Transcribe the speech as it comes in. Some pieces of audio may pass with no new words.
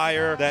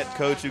Hire that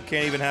coach who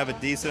can't even have a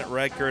decent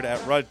record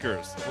at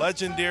Rutgers.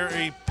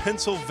 Legendary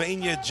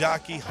Pennsylvania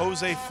jockey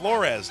Jose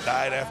Flores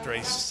died after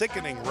a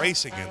sickening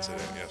racing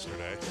incident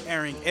yesterday.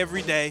 Airing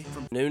every day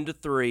from noon to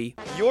 3.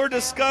 You're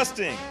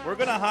disgusting. We're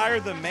going to hire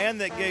the man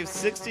that gave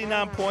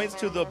 69 points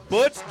to the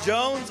Butch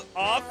Jones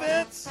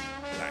offense?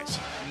 Nice.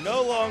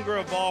 No longer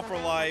a ball for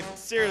life.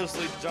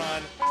 Seriously,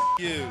 John,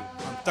 you.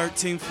 on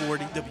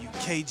 1340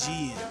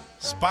 WKGN.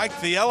 Spike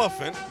the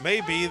elephant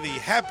may be the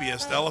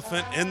happiest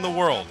elephant in the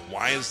world.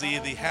 Why is he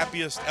the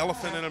happiest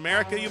elephant in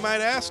America, you might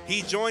ask?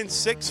 He joined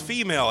 6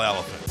 female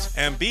elephants,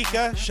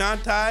 Ambika,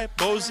 Shantai,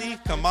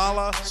 Bozi,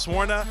 Kamala,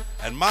 Swarna,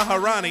 and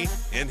Maharani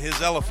in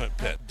his elephant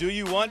pit. Do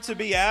you want to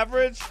be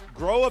average?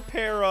 Grow a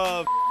pair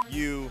of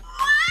you.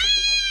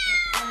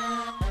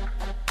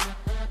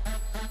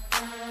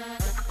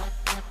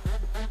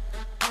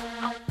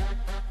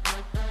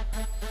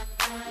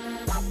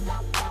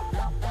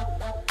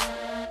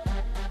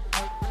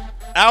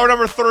 Hour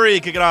number 3,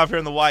 kicking off here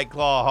in the White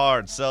Claw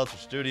Hard Seltzer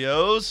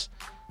Studios.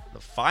 The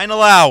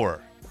final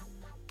hour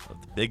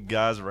of the Big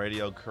Guys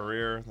radio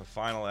career. The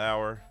final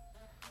hour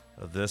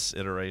of this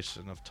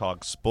iteration of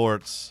Talk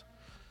Sports.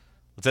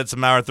 Let's hit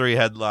some Hour 3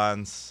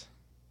 headlines.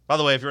 By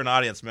the way, if you're an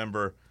audience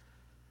member,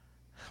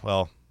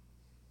 well,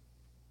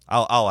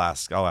 I'll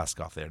ask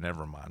off there.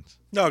 Never mind.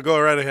 No, go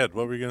right ahead.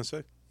 What were you going to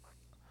say?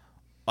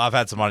 I've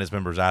had some audience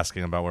members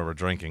asking about where we're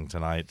drinking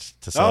tonight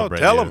to celebrate.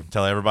 Tell you. them.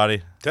 Tell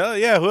everybody.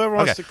 Whoever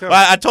wants to come.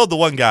 Well, I told the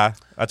one guy.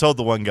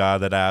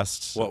 That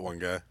asked. What one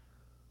guy?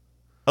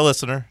 A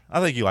listener.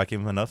 I think you like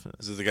him enough.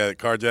 Is it the guy that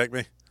carjacked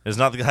me? It's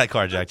not the guy that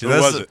carjacked you.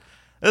 Who was it?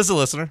 This is a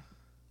listener.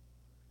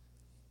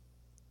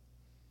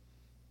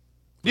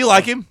 Do you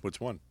like him? Which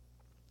one?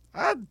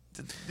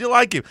 You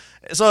like him.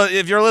 So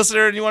if you're a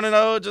listener and you want to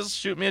know, just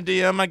shoot me a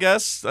DM, I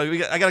guess. I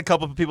got a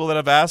couple of people that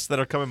have asked that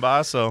are coming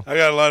by. So I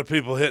got a lot of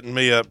people hitting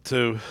me up,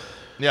 too.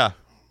 Yeah.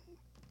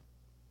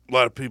 A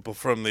lot of people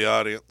from the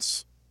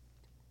audience.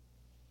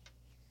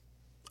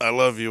 I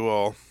love you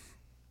all.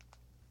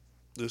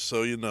 Just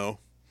so you know.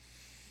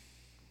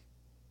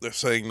 They're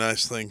saying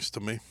nice things to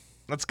me.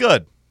 That's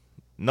good.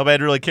 Nobody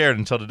had really cared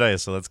until today,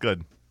 so that's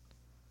good.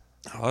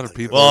 A lot of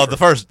people. Well, the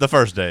first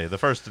day, the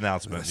first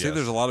announcement. I see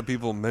there's a lot of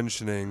people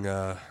mentioning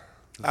the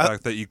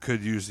fact that you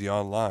could use the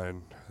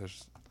online.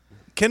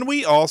 Can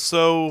we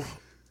also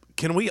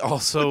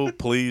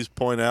please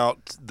point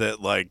out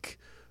that, like,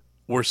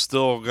 we're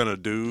still going to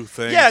do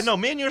things? Yeah, no,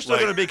 me and you are still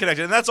going to be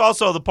connected. And that's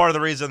also the part of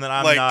the reason that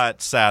I'm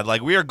not sad.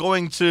 Like, we are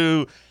going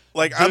to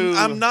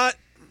I'm not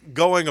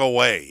going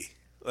away.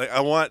 Like,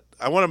 I want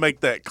to make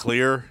that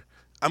clear.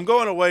 I'm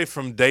going away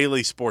from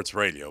daily sports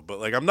radio, but,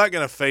 like, I'm not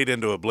going to fade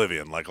into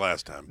oblivion like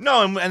last time.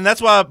 No, and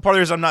that's why part of the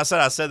reason I'm not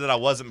sad. I said that I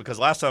wasn't because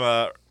last time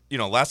I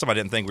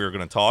didn't think we were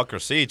going to talk or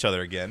see each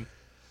other again.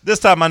 This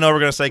time I know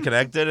we're going to stay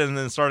connected, and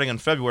then starting in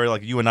February,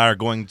 like, you and I are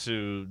going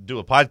to do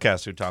a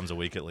podcast 2 times a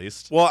week at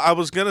least. Well, I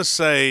was going to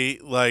say,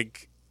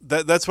 like,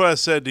 that's what I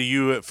said to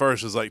you at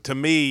first is, like, to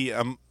me,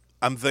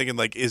 I'm thinking,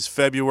 like, is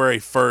February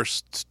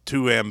 1st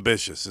too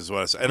ambitious is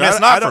what I said. And it's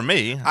not for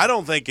me. I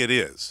don't think it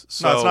is.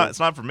 So, no, it's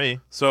not for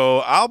me. So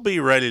I'll be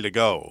ready to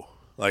go,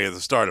 like, at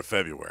the start of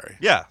February.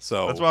 Yeah,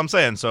 so that's what I'm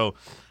saying. So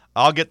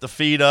I'll get the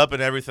feed up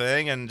and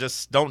everything, and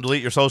just don't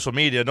delete your social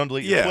media. Don't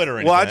delete your Twitter or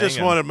anything. Well, I just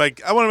want to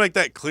make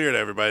that clear to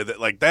everybody that,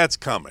 like, that's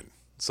coming.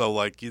 So,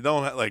 like, you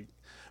don't like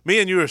me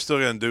and you are still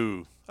going to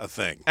do a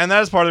thing. And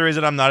that is part of the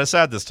reason I'm not as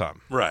sad this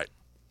time. Right.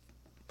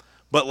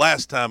 But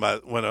last time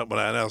when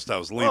I announced I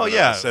was leaving,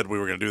 I said we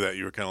were going to do that.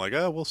 You were kind of like,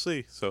 oh, we'll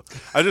see. So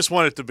I just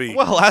want it to be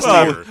last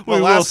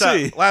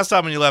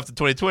time when you left in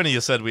 2020, you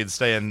said we'd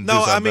stay and do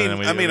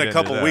something. I mean a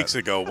couple weeks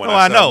ago when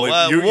I know.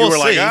 You were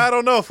like, I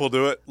don't know if we'll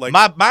do it. Like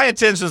my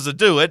intention is to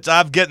do it.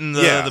 I'm getting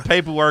the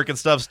paperwork and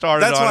stuff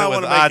started on it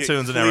with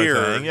iTunes and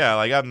everything. Yeah,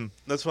 like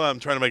that's why I'm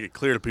trying to make it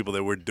clear to people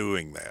that we're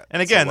doing that.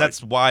 And again,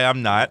 that's why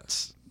I'm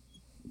not.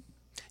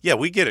 Yeah,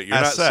 we get it.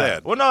 You're not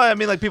sad. Well, no, I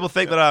mean, like, people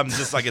think that I'm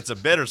just like it's a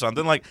bit or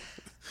something. Like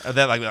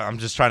that, like I'm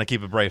just trying to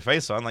keep a brave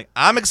face on. Like,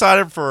 I'm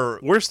excited for.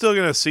 We're still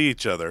gonna see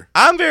each other.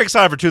 I'm very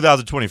excited for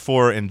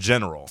 2024 in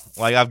general.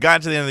 Like, I've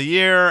gotten to the end of the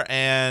year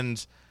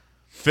and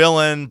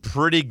feeling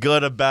pretty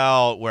good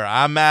about where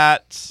I'm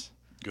at.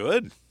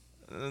 Good.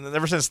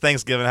 Ever since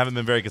Thanksgiving, I haven't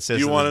been very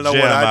consistent. You want to know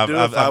what I'd do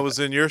if I was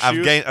in your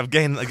shoes? I've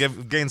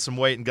gained some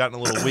weight and gotten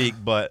a little weak,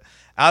 but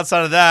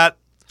outside of that,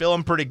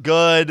 feeling pretty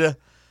good.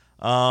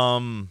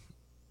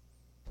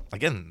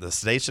 Again, the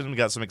station, we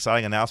got some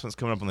exciting announcements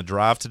coming up on the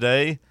drive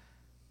today.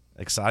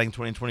 Exciting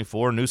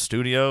 2024, new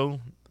studio,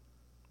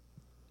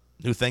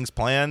 new things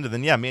planned. And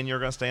then, me and you are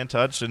going to stay in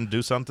touch and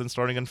do something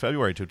starting in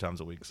February 2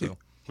 times a week. So,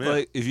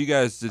 like, if you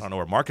guys I don't know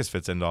where Marcus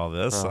fits into all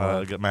this.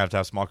 I might have to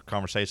have small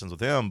conversations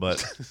with him,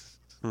 but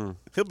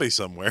he'll be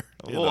somewhere.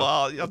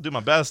 I'll do my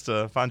best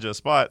to find you a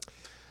spot.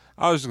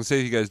 I was going to say,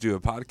 if you guys do a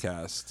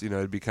podcast,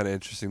 it'd be kind of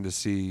interesting to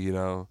see,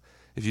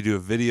 if you do a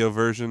video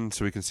version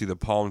so we can see the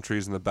palm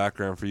trees in the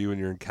background for you when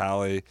you're in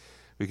Cali.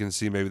 We can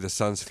see maybe the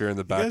sun sphere in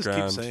the background. You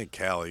guys keep saying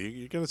Cali.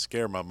 You're going to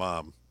scare my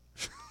mom.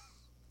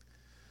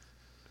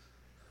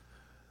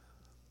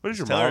 What is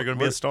your Tell her mom? you're going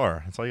to be a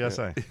star. That's all you got to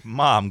say.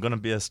 Mom, going to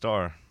be a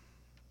star.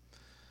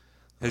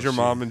 Has your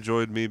mom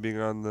enjoyed me being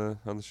on the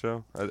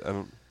show? I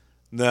don't.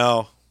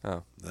 No.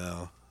 Oh.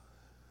 No.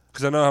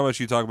 Because I know how much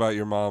you talk about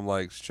your mom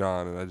likes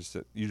John,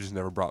 and you just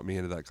never brought me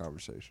into that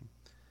conversation.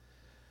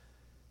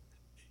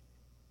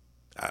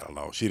 I don't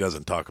know. She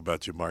doesn't talk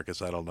about you,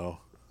 Marcus. I don't know.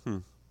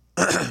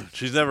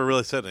 She's never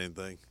really said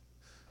anything.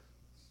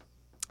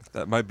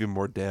 That might be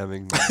more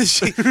damning.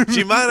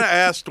 she might have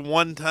asked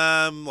one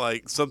time,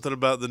 like, something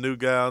about the new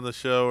guy on the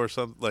show or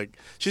something. Like,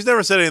 she's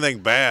never said anything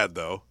bad,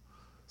 though.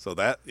 So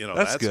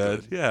that's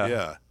good. Yeah.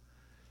 Yeah.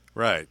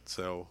 Right.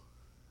 So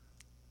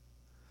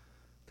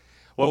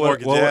what more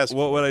could you ask?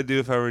 What would I do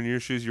if I were in your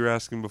shoes? You were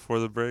asking before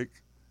the break.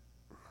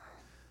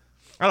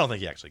 I don't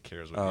think he actually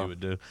cares what you would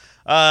do.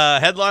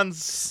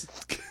 Headlines.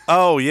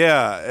 Oh,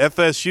 yeah.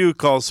 FSU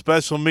calls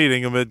special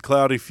meeting amid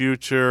cloudy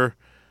future.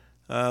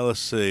 Let's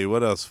see.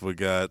 What else we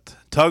got?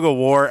 Tug of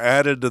war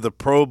added to the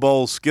Pro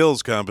Bowl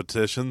skills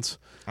competitions.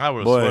 I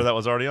would have swore that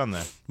was already on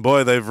there.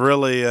 Boy, they've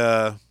really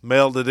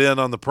mailed it in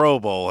on the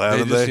Pro Bowl,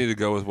 haven't They just need to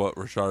go with what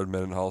Rashard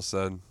Mendenhall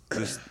said.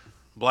 Just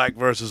black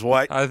versus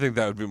white. I think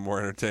that would be more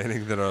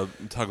entertaining than a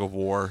tug of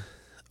war.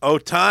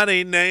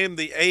 Ohtani named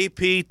the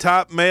AP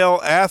top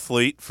male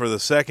athlete for the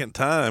second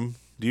time.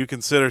 Do you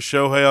consider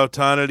Shohei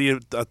Ohtani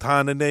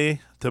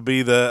to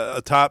be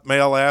the top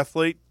male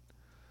athlete?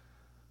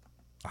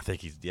 I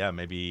think he's,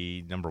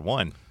 maybe number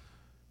one.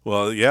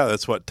 Well, yeah,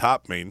 that's what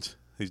top means.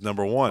 He's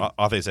number one.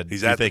 I thought you said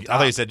he's at the top. I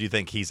thought you said you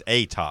think he's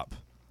a top.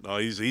 No,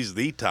 he's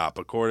the top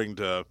according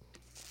to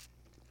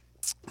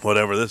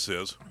whatever this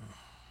is.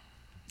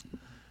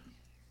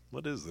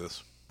 What is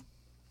this?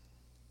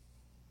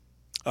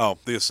 Oh,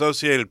 the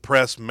Associated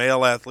Press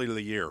Male Athlete of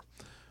the Year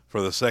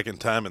for the second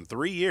time in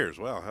 3 years.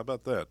 Wow, how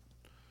about that?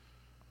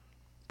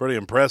 Pretty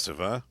impressive,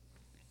 huh?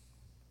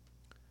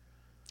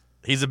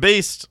 He's a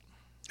beast.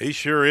 He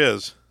sure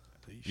is.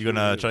 You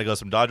gonna try to go to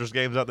some Dodgers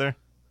games out there?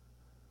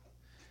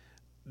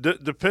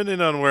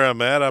 Depending on where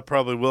I'm at, I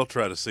probably will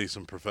try to see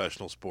some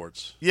professional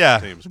sports. Yeah,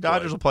 teams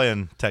Dodgers play. will play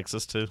in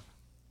Texas too.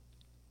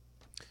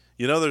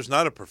 You know, there's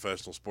not a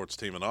professional sports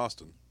team in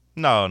Austin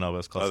No, but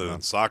it's close other enough.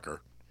 than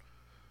soccer.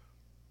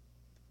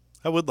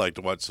 I would like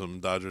to watch some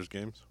Dodgers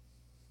games.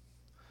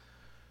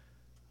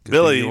 Good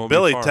thing you won't be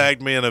Billy far.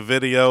 tagged me in a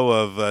video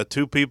of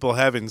two people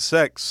having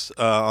sex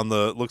on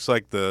the looks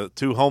like the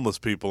two homeless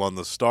people on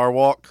the Star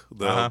Walk,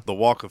 the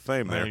Walk of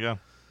Fame. There you go.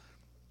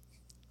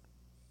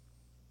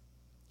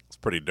 It's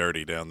pretty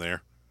dirty down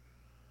there.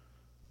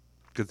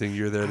 Good thing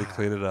you're there to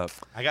clean it up.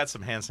 I got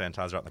some hand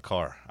sanitizer out in the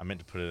car. I meant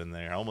to put it in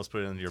there. I almost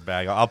put it into your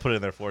bag. I'll put it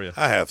in there for you.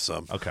 I have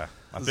some. Okay.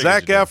 I figured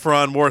Zac you did.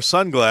 Efron wore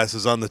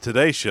sunglasses on the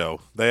Today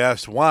Show. They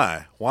asked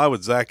why. Why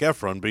would Zac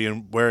Efron be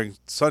wearing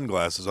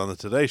sunglasses on the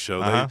Today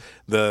Show?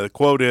 The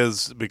quote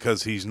is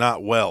because he's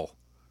not well.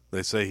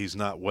 They say he's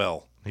not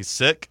well. He's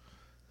sick.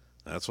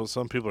 That's what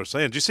some people are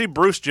saying. Did you see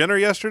Bruce Jenner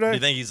yesterday? Do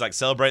you think he's like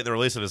celebrating the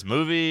release of his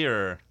movie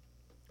or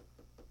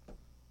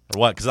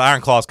what? Because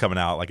Iron Claw's coming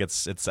out. Like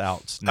it's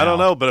out now. I don't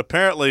know, but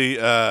apparently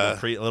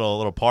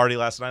little party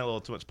last night. A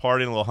little too much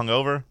partying. A little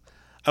hungover.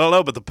 I don't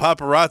know, but the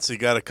paparazzi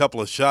got a couple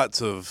of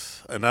shots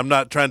of, and I'm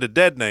not trying to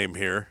dead name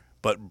here,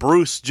 but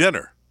Bruce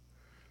Jenner.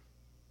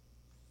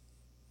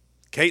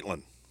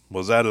 Caitlyn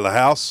was out of the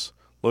house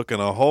looking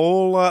a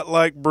whole lot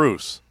like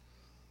Bruce.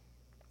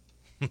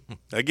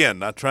 Again,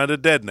 not trying to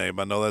dead name.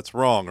 I know that's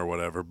wrong or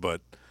whatever, but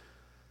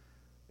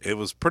it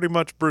was pretty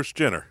much Bruce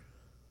Jenner.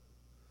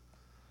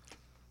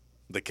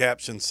 The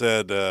caption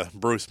said,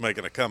 Bruce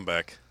making a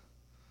comeback.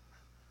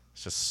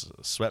 It's just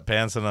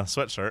sweatpants and a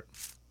sweatshirt.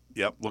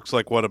 Yep, looks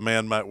like what a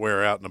man might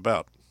wear out and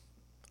about.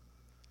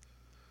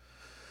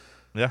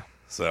 Yeah.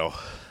 So,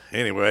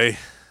 anyway,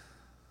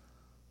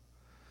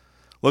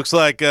 looks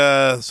like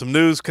some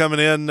news coming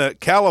in.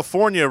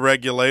 California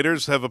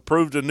regulators have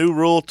approved a new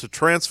rule to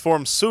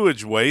transform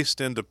sewage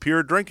waste into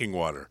pure drinking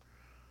water.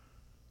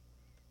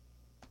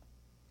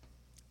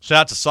 Shout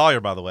out to Sawyer,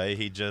 by the way.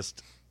 He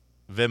just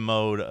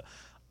Venmo'd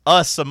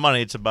us some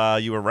money to buy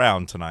you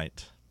around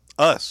tonight.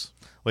 Us.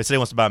 Well, he said he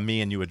wants to buy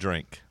me and you a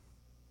drink.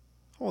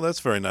 Oh,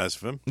 that's very nice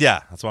of him. Yeah,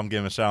 that's why I'm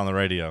giving a shout on the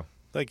radio.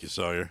 Thank you,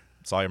 Sawyer.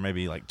 Sawyer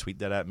maybe like tweet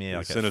that at me. He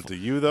Like sent it to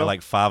you, at though?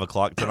 like 5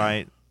 o'clock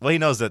tonight. Well, he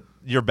knows that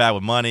you're bad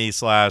with money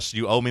 /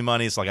 you owe me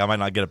money, so like I might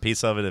not get a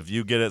piece of it if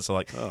you get it. So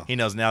like he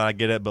knows now that I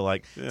get it, but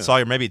like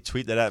Sawyer maybe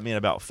tweet that at me at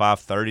about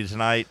 5:30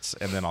 tonight,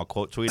 and then I'll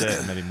quote tweet it,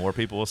 and maybe more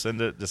people will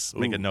send it. Just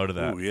make a note of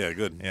that. Ooh, yeah,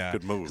 good. Yeah,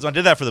 Good move. Because I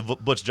did that for the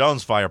Butch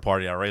Jones fire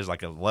party. I raised like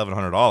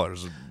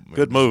 $1,100.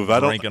 Good move.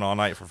 Drinking all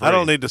night for free. I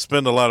don't need to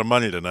spend a lot of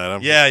money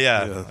tonight.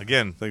 Yeah.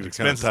 Again, Things are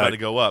expenses kinda had tight. to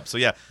go up. So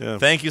yeah,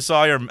 thank you,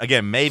 Sawyer.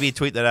 Again, maybe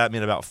tweet that at me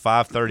at about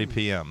 5:30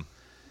 p.m.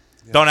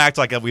 Don't act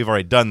like we've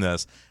already done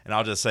this, and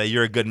I'll just say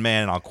you're a good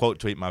man, and I'll quote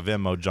tweet my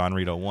Venmo, John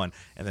Rito 1,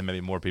 and then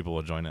maybe more people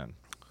will join in.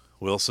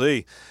 We'll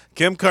see.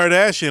 Kim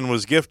Kardashian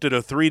was gifted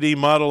a 3D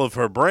model of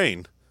her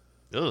brain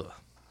Ugh.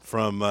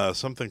 from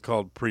something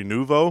called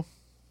Prenuvo.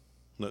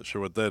 Not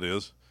sure what that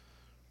is.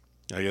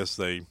 I guess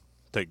they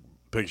take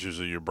pictures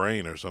of your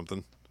brain or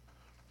something.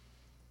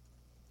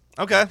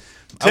 Okay.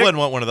 I wouldn't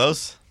want one of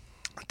those.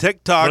 What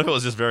TikTok. if it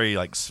was just very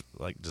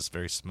just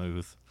very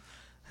smooth,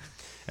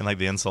 and like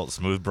the insult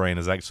 "smooth brain"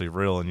 is actually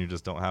real, and you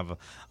just don't have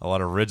a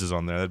lot of ridges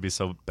on there? That'd be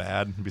so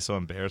bad. It'd be so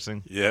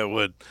embarrassing. Yeah, it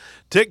would.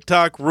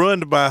 TikTok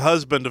ruined my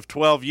husband of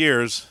 12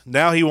 years.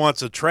 Now he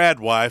wants a trad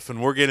wife,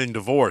 and we're getting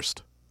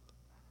divorced,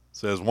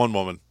 says one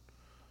woman.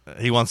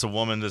 He wants a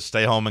woman to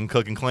stay home and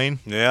cook and clean.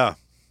 Yeah,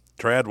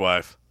 trad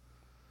wife.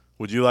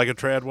 Would you like a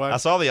trad wife? I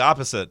saw the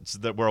opposite,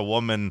 that where a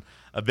woman,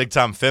 a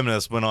big-time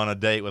feminist, went on a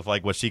date with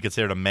like what she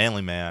considered a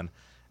manly man,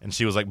 and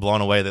she was like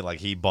blown away that like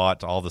he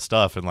bought all the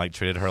stuff and like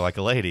treated her like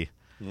a lady,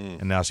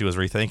 and now she was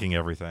rethinking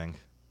everything.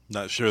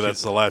 Not sure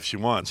that's the life she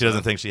wants. She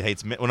doesn't think she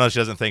hates men. Well, no, she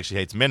doesn't think she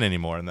hates men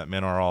anymore, and that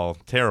men are all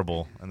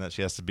terrible, and that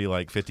she has to be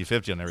like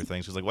 50-50 on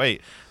everything. She's like,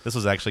 wait, this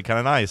was actually kind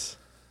of nice.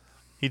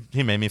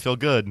 He made me feel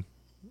good.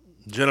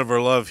 Jennifer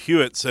Love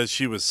Hewitt says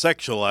she was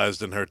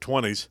sexualized in her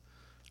 20s.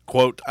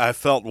 Quote, I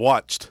felt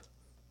watched.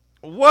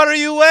 What are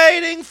you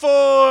waiting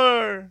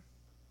for?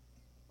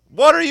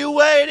 What are you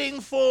waiting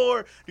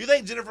for? Do you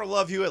think Jennifer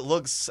Love Hewitt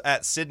looks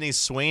at Sydney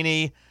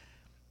Sweeney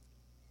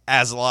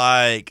as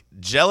like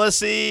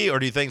jealousy, or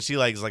do you think she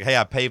like is like, hey,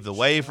 I paved the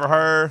way for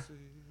her?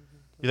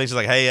 You think she's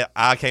like, hey,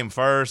 I came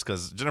first?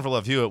 Because Jennifer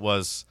Love Hewitt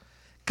was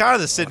kind of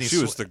the Sydney. She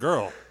was the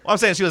girl. Well, I'm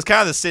saying she was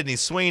kind of the Sydney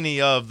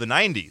Sweeney of the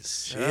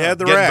 90s. She had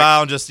the Getting rack. by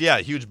on just,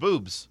 huge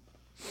boobs.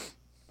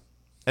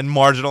 And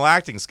marginal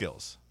acting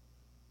skills.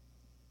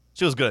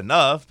 She was good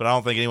enough, but I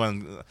don't think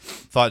anyone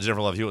thought Jennifer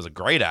Love Hewitt was a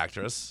great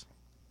actress.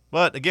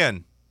 But,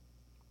 again,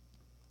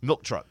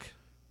 milk truck.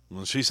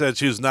 Well, she said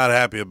she was not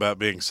happy about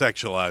being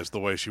sexualized the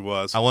way she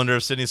was. I wonder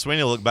if Sydney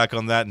Sweeney will look back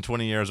on that in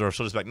 20 years, or if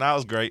she'll just be like, nah, it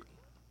was great.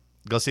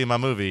 Go see my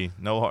movie.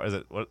 No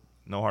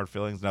hard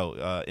feelings? No,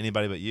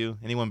 anybody but you.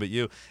 Anyone but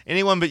you.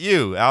 Anyone but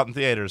you out in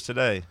theaters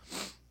today.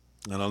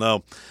 I don't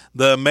know.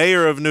 The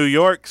mayor of New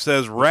York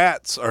says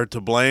rats are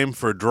to blame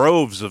for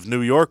droves of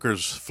New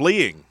Yorkers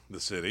fleeing the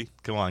city.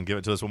 Come on, give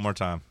it to us one more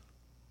time.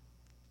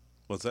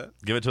 What's that?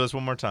 Give it to us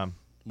one more time.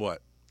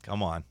 What?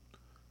 Come on.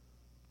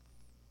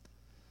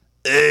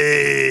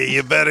 Hey,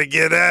 you better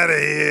get out of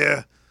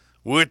here.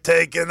 We're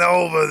taking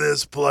over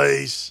this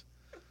place.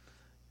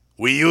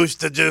 We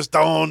used to just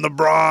own the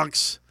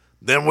Bronx.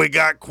 Then we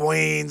got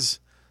Queens.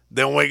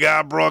 Then we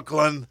got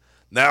Brooklyn.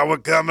 Now we're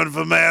coming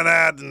for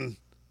Manhattan.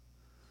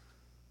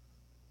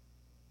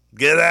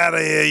 Get out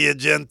of here, you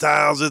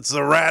Gentiles. It's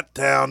a rat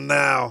town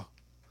now.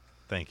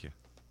 Thank you.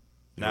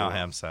 Now I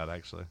am sad,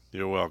 actually.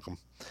 You're welcome.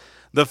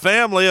 The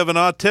family of an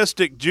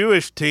autistic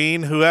Jewish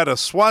teen who had a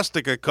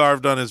swastika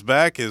carved on his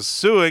back is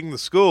suing the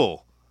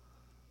school.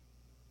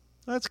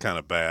 That's kind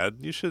of bad.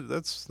 You should.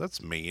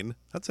 That's mean.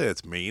 I'd say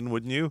it's mean,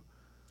 wouldn't you?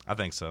 I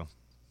think so.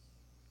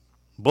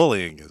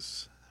 Bullying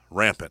is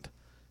rampant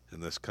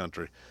in this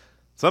country.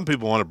 Some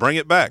people want to bring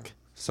it back.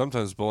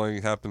 Sometimes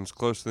bullying happens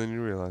closer than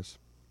you realize.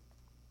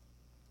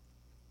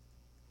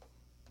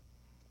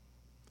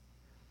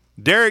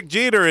 Derek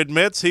Jeter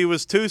admits he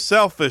was too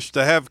selfish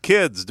to have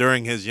kids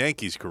during his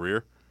Yankees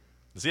career.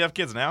 Does he have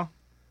kids now?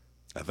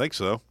 I think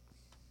so.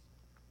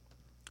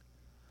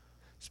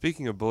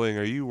 Speaking of bullying,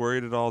 are you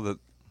worried at all that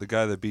the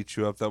guy that beat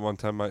you up that one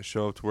time might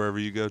show up to wherever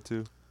you go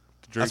to?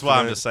 That's why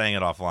I'm just saying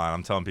it offline.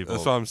 I'm telling people.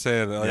 That's what I'm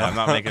saying. Yeah, I'm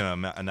not making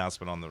an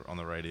announcement on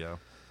the radio.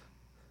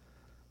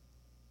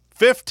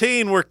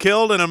 15 were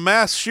killed in a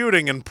mass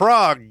shooting in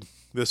Prague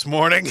this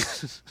morning.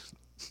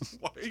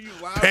 Why are you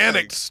laughing?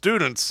 Panicked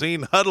students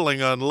seen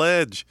huddling on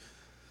ledge.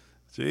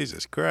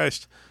 Jesus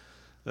Christ.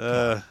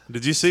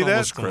 Did you see that?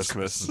 It's almost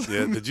Christmas.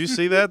 Yeah, did you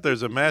see that?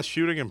 There's a mass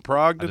shooting in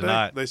Prague I did today.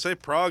 not. They say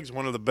Prague's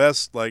one of the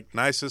best,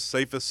 nicest,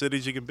 safest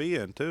cities you can be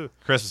in, too.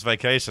 Christmas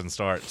vacation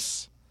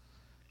starts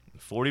in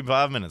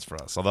 45 minutes for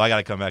us. Although I got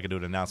to come back and do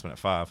an announcement at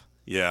 5.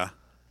 Yeah.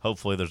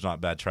 Hopefully there's not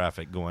bad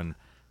traffic going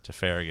to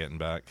Farragut and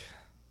back.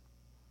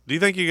 Do you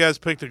think you guys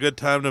picked a good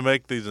time to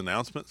make these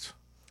announcements?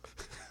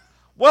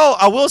 Well,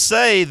 I will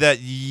say that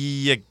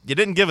you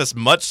didn't give us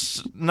much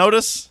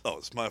notice. Oh,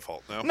 it's my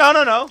fault now.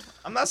 No.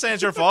 I'm not saying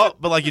it's your fault,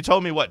 but like you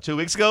told me, 2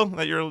 weeks ago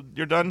that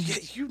you're done? Yeah,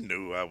 you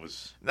knew I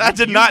was. I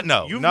did not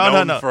know. You've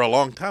No. known for a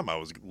long time I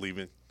was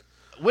leaving.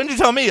 When did you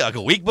tell me? Like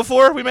a week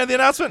before we made the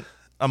announcement?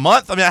 A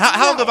month? I mean,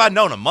 how long have I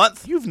known? A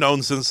month? You've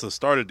known since the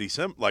start of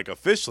December,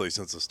 officially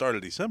since the start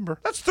of December.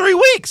 That's 3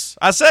 weeks.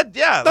 I said,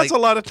 yeah. That's a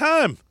lot of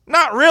time.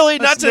 Not really.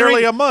 That's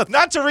nearly a month.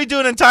 Not to redo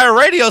an entire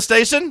radio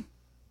station.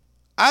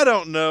 I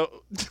don't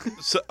know.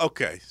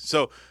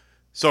 So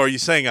are you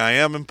saying I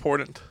am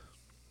important?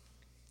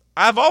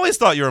 I've always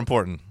thought you're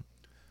important.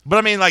 But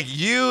I mean, like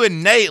you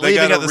and Nate They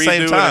leaving gotta at the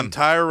same redo an time.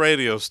 entire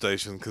radio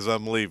station because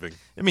I'm leaving.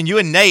 I mean, you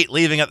and Nate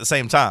leaving at the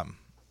same time.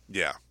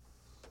 Yeah.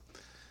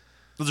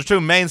 Those are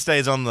two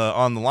mainstays on the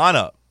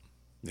lineup.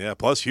 Yeah,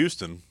 plus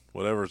Houston,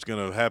 whatever's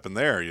going to happen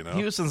there, you know.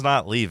 Houston's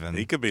not leaving.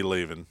 He could be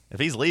leaving. If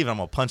he's leaving, I'm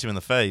going to punch him in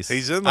the face.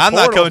 He's in the I'm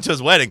not portal. going to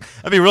his wedding.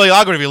 That'd be really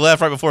awkward if he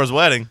left right before his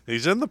wedding.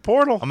 He's in the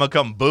portal. I'm going to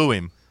come boo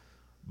him.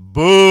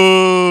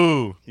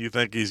 Boo! You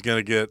think he's going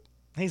to get...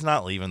 He's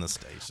not leaving the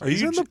station.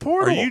 He's in the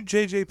portal. Are you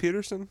J.J.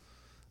 Peterson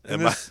in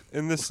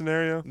this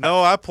scenario?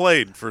 No, I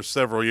played for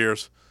several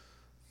years.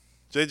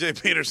 J.J.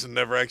 Peterson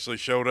never actually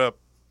showed up.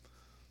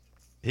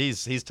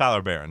 He's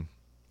Tyler Barron.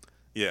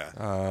 Yeah,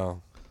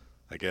 Oh.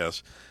 I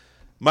guess.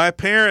 My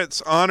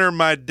parents honor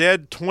my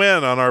dead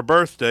twin on our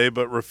birthday,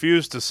 but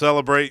refuse to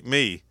celebrate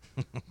me.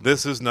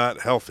 This is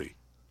not healthy.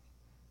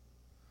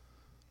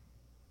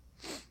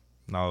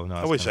 No.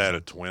 I wish I had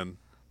a twin.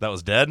 That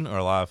was dead or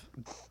alive?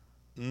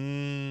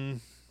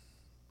 Is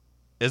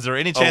there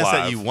any chance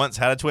that you Alive. once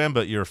had a twin,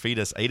 but your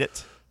fetus ate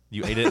it?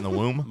 You ate it in the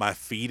womb? My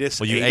fetus.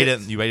 Well, you ate it.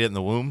 You ate it in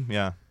the womb.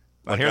 Yeah.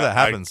 I hear that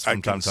happens I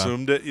from time to time.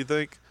 consumed it. You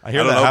think? I hear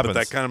don't that know, happens. but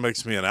that kind of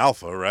makes me an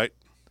alpha, right?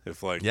 If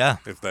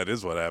that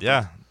is what happened.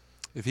 Yeah.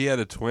 If he had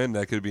a twin,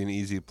 that could be an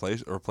easy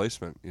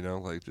replacement.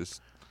 Like just.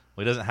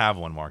 Well, he doesn't have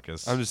one,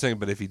 Marcus. I'm just saying,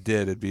 but if he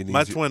did, it'd be an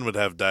My easy. twin would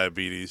have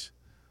diabetes.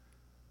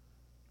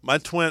 My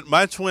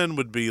twin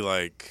would be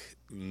like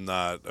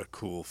not a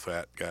cool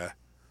fat guy.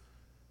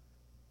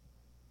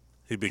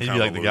 He'd be He'd kind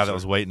be of like a the guy that loser.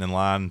 was waiting in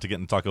line to get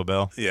in Taco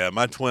Bell. Yeah,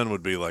 my twin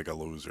would be like a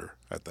loser,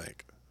 I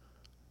think.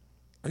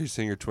 Are you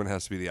saying your twin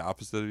has to be the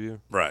opposite of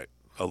you? Right,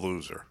 a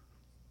loser.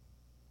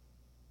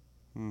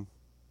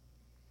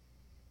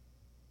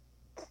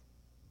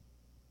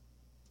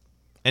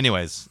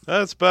 Anyways.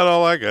 That's about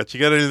all I got. You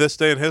got any of this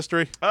day in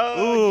history?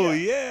 Oh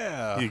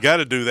yeah. You got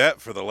to do that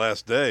for the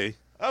last day.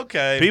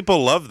 Okay.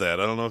 People love that.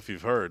 I don't know if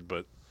you've heard,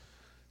 but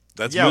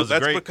that's Yeah, it was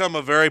that's great. become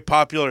a very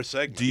popular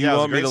segment. Do you Yeah, it was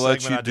want a me great to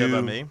let segment you idea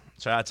do? by me.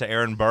 Shout out to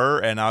Aaron Burr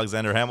and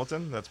Alexander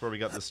Hamilton. That's where we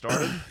got this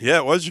started. Yeah,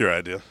 it was your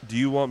idea. Do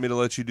you want me to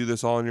let you do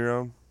this all on your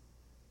own?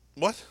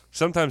 What?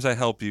 Sometimes I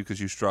help you because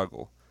you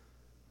struggle.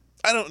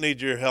 I don't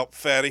need your help,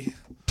 fatty.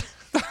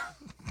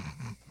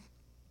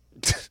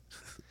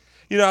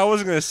 I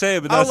wasn't going to say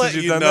it, but I'll that's let since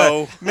you've you done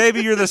know. that.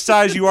 Maybe you're the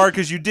size you are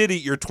because you did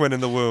eat your twin in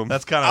the womb.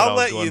 That's kind of what I I'll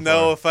was let going you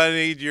know for. if I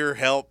need your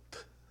help.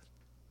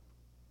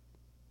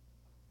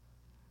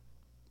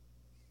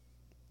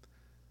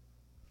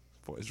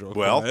 Boys, real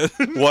Well,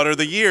 quiet. what are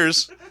the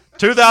years?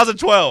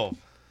 2012.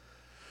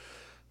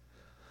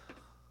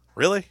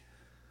 Really?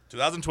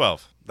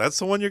 2012. That's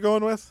the one you're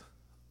going with?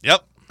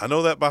 Yep. I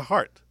know that by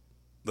heart.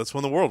 That's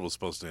when the world was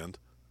supposed to end.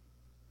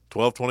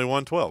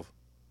 12/21/12.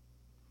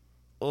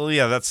 Well,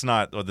 yeah, that's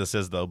not what this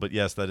is, though. But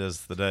yes, that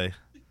is the day.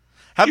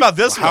 How about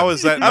this one? How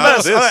is that How not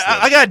about this,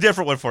 I got a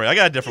different one for you. I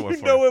got a different one you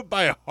for know you. it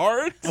by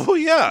heart? Oh,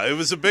 yeah. It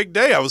was a big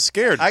day. I was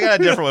scared. I got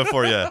a different one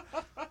for you.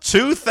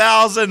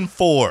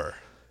 2004.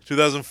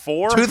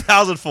 2004?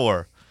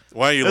 2004.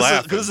 Why are you This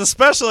laughing? is a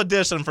special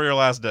edition for your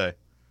last day.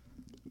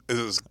 Is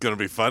this going to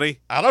be funny?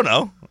 I don't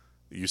know.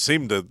 You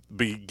seem to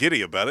be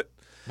giddy about it.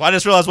 Well, I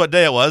just realized what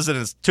day it was, and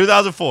it's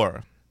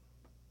 2004.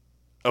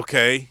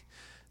 Okay.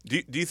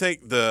 Do you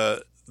think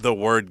the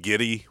word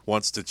giddy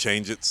wants to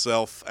change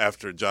itself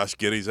after Josh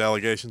Giddey's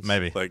allegations?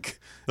 Maybe. Like,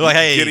 They're like,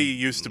 hey, Giddy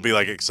used to be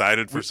like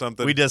excited for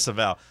something. We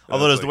disavow.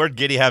 Although, does the word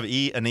giddy have an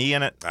E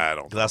in it? I don't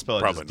know. Because I spell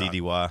it Probably just not.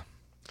 DDY.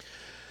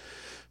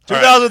 All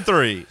right.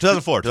 2003.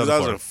 2004.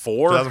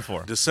 2004?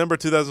 2004. December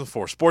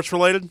 2004. Sports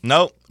related?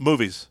 Nope.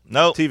 Movies.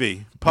 Nope.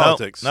 TV.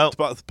 Politics. Nope.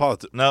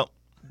 Politics. Nope.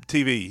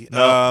 TV.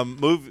 Nope.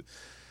 Movie.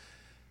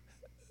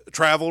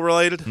 Travel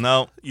related?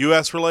 No.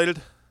 U.S.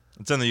 related?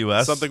 It's in the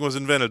U.S. Something was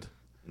invented.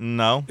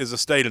 No. Is a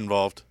state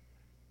involved?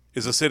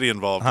 Is a city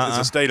involved? Is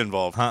a state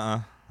involved?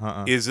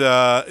 Is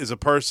a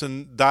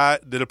person die?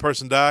 Did a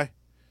person die?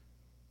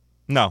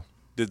 No.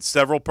 Did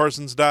several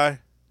persons die?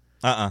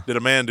 Uh-uh. Did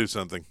a man do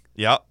something?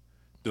 Yep.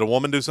 Did a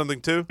woman do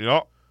something too?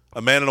 Yep.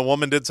 A man and a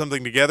woman did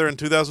something together in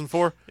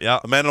 2004?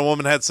 Yep. A man and a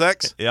woman had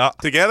sex? Yep.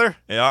 Together?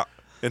 Yep.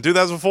 In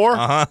 2004?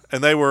 Uh-huh.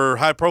 And they were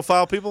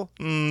high-profile people?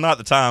 Not at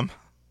the time.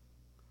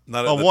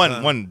 Not at Well, the one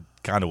time. one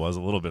kind of was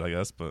a little bit, I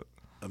guess, but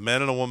A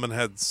man and a woman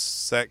had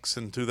sex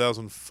in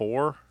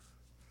 2004?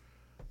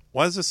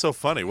 Why is this so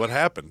funny? What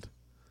happened?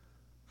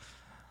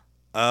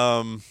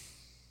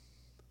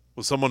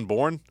 Was someone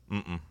born?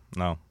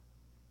 no.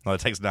 No, it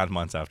takes 9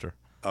 months after.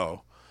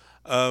 Oh.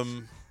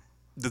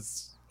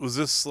 Was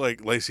this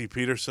like Lacey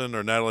Peterson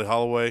or Natalie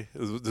Holloway?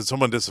 Did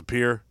someone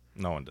disappear?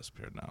 No one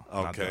disappeared now.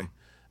 Not Okay.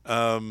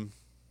 them.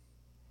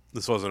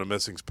 This wasn't a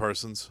missing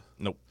persons.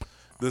 Nope.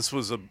 This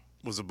was a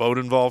boat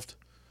involved?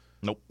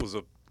 Nope.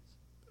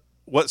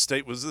 What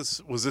state was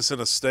this? Was this in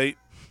a state?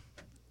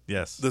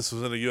 Yes. This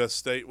was in a U.S.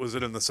 state. Was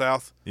it in the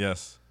South?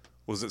 Yes.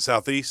 Was it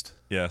Southeast?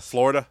 Yes.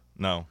 Florida?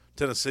 No.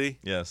 Tennessee?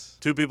 Yes.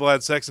 2 people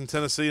had sex in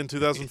Tennessee in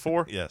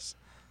 2004? Yes.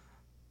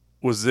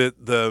 Was it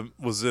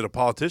a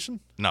politician?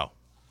 No.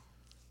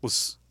 Do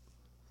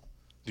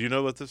you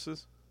know what this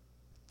is?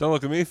 Don't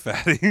look at me,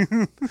 fatty.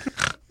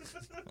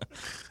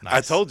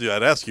 I told you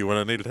I'd ask you when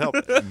I needed help.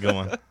 Go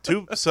on.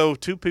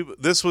 Two people.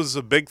 This was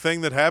a big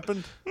thing that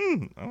happened.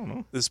 I don't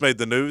know. This made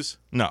the news.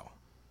 No.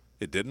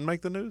 It didn't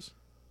make the news.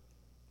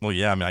 Well,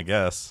 yeah, I mean, I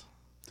guess.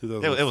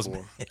 2004. It was me.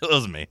 It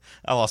was me.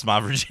 I lost my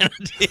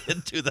virginity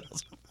in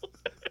 2004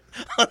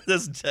 on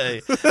this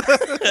day.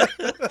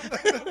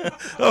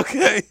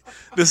 Okay,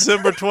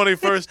 December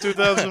 21st,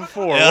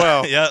 2004.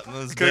 Wow. Yeah. It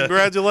was good.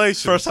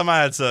 Congratulations. First time I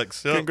had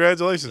sex. Yep.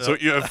 Congratulations. So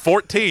you're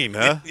 14,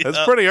 huh? That's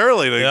Yeah. pretty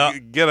early to Yeah.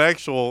 get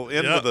actual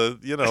into Yeah.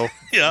 the,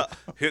 Yeah.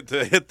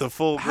 hit the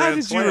full How grand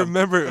did slam. you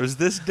remember it was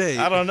this date?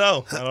 I don't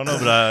know, but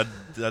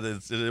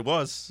it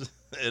was.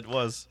 It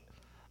was.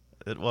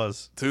 It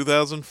was.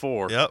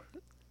 2004. Yep.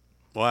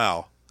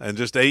 Wow. And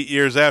just 8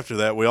 years after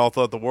that, we all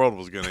thought the world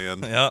was going to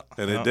end. Yep.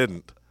 And it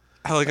didn't.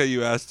 I like how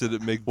you asked, did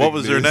it make What big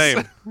was her news?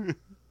 name?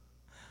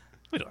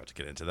 We don't have to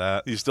get into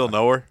that. You still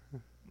know her?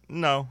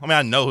 No. I mean,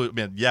 I know who. I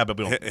mean, yeah, but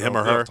we don't. Him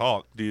or we don't her?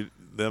 talk. Do you,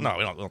 them? No,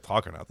 we don't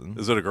talk or nothing.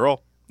 Is it a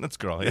girl? That's a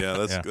girl. Yeah,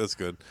 Yeah, that's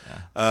good.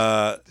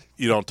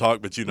 You don't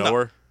talk, but you know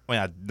her?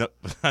 I mean,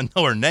 I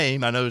know her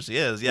name. I know who she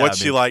is. Yeah. What's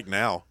I she mean, like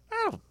now?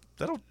 I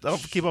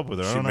don't keep up with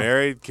her. I She don't know.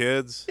 married,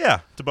 kids? Yeah,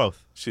 to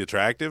both. She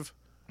attractive?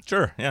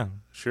 Sure. Yeah.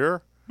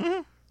 Sure.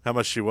 Mm-hmm. How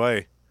much she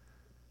weigh?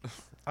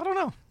 I don't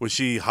know. Was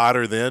she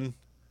hotter then?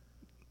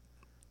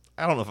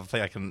 I don't know if I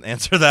think I can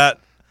answer that.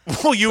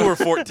 Well, you were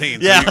 14.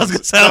 Yeah, so I was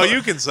gonna say. No,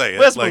 you can say it.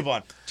 Let's Like, move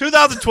on.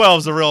 2012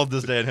 is the real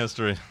this day in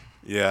history.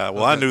 Yeah,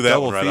 well, I knew that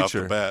Double one right off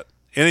feature. the bat.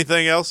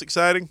 Anything else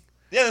exciting?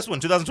 Yeah, this one,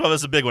 2012,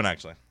 is a big one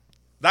actually.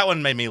 That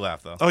one made me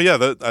laugh though. Oh, yeah,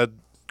 I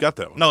got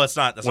that one. No, it's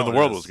not. That's When not the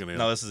what it world is. was gonna end.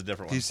 No, this is a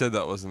different He one. said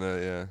that wasn't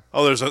it, yeah.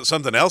 Oh, there's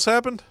something else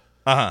happened?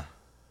 Uh-huh.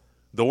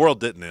 The world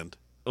didn't end.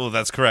 Oh,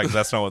 that's correct.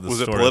 That's not what this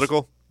Was it story political?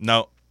 is.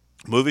 No.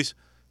 Movies?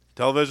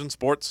 Television?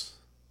 Sports?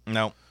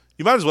 No.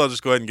 You might as well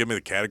just go ahead and give me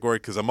the category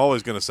because I'm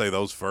always going to say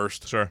those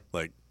first. Sure.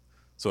 Like,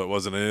 so it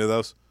wasn't any of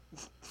those?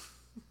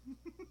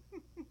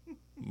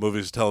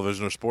 Movies,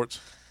 television, or sports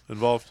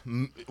involved?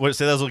 What?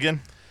 Say those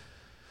again?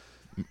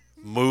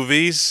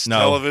 Movies, No.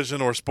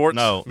 television, or sports?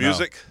 No.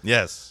 Music? No.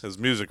 Yes. Is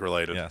music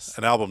related? Yes.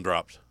 An album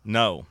dropped.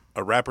 No.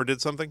 A rapper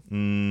did something?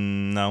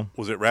 No.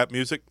 Was it rap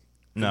music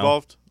No.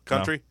 involved?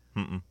 Country?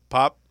 Mm-mm.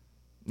 Pop?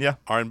 Yeah.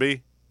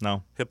 R&B?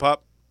 No. Hip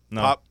hop?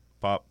 No.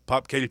 Pop.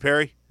 Pop Katy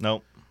Perry?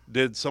 No.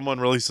 Did someone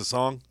release a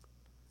song?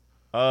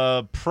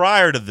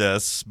 Prior to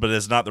this, but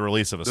it's not the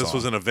release of a song. This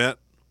was an event?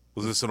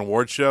 Was this an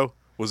award show?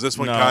 Was this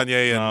when no,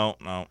 Kanye and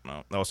No.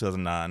 That was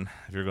 2009.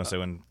 If you're going to say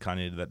when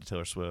Kanye did that to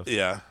Taylor Swift.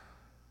 Yeah.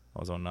 That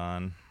was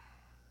 09.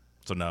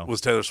 So no.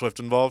 Was Taylor Swift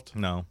involved?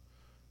 No.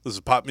 This is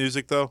pop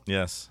music though?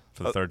 Yes.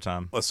 For the third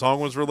time. A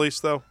song was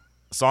released though?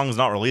 A song was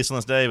not released on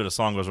this day, but a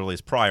song was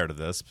released prior to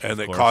this. And of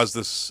it course. caused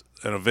this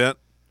an event?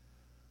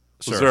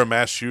 Sure. Was there a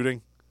mass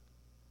shooting?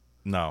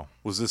 No.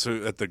 Was this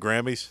at the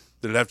Grammys?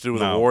 Did it have to do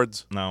with No.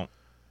 awards? No.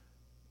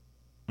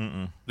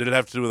 Mm-mm. Did it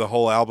have to do with a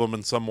whole album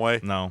in some way?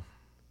 No.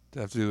 Did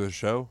it have to do with a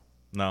show?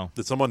 No.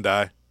 Did someone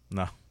die?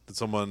 No. Did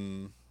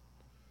someone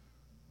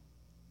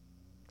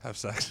Have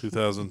sex?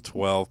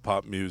 2012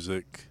 pop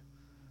music?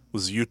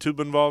 Was YouTube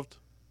involved?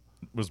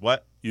 Was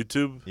what?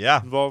 YouTube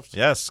Yeah. involved?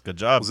 Yes. Good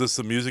job. Was this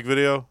the music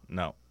video?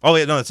 No. Oh,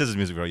 yeah. No, it says his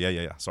music video.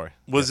 Yeah. Sorry.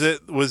 Was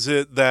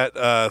it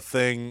that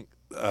thing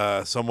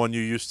someone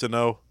you used to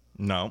know?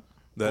 No.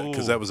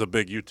 Because that was a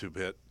big YouTube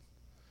hit.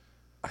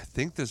 I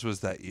think this was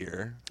that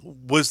year.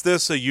 Was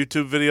this a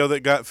YouTube video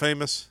that got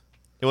famous?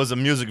 It was a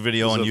music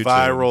video It was on a YouTube.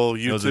 viral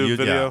It was a YouTube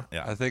video?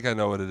 Yeah. I think I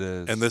know what it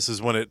is. And this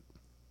is when it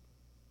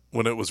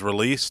was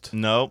released?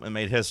 No, it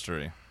made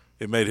history.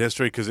 It made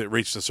history because it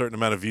reached a certain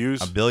amount of views?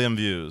 1 billion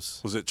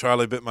views. Was it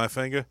Charlie Bit My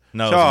Finger?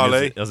 No,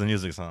 Charlie. it was a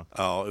music song.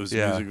 Oh, it was a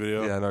yeah, music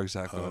video? Yeah, I know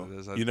exactly Oh. what it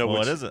is. You know Well,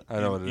 which, what is it? I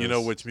know what it is. You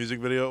know which music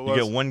video it You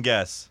was? get one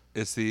guess.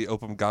 It's the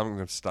Open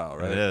Gangnam Style,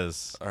 right? It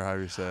is. Or how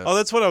you say it. Oh,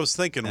 that's what I was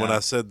thinking when Yeah. I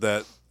said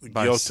that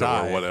By Gyoto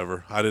Psy. or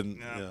whatever. I didn't.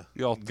 Yeah.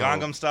 You all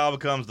Gangnam Style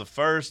becomes the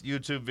first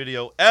YouTube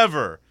video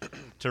ever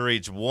to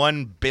reach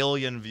 1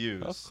 billion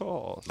views. Of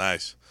course.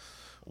 Nice.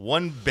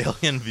 1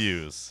 billion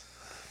views.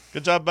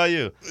 Good job by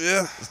you.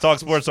 Yeah. Let's talk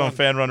sports on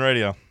Fanrun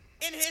Radio.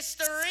 In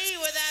history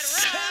with that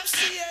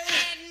rhyme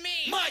and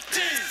me. My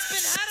team.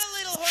 Been had a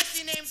little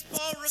horsey named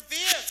Paul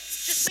Revere.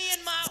 Just me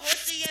and my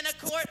horsey and a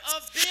quart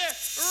of beer.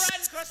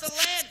 Riding across the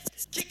land,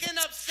 kicking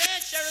up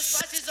sand. Sheriff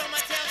spices on my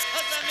tail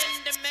cause I'm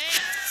in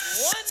demand.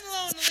 One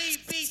lonely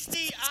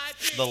beastie I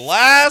be. The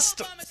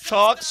last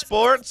Talk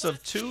Sports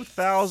of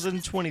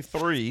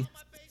 2023.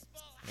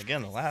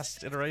 Again, the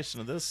last iteration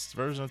of this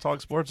version of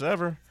Talk Sports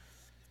ever.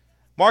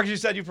 Marcus, you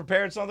said you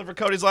prepared something for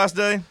Cody's last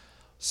day?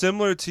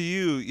 Similar to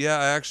you,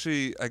 yeah,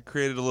 I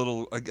created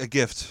a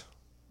gift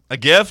A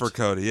gift? for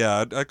Cody.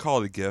 Yeah, I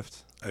call it a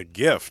gift A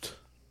gift.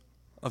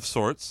 of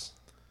sorts.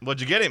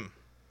 What'd you get him?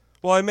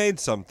 Well, I made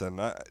something.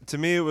 To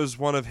me, it was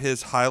one of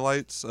his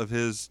highlights of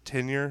his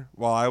tenure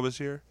while I was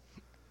here.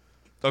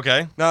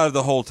 Okay. Not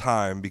the whole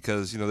time,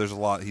 because, there's a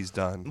lot he's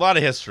done. A lot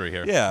of history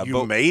here. Yeah, You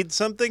but made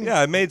something?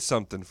 yeah, I made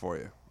something for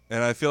you.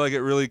 And I feel like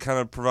it really kind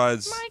of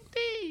provides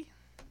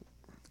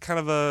kind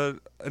of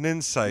an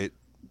insight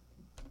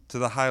to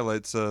the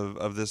highlights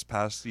of this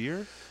past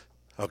year.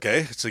 Okay,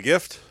 it's a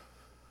gift.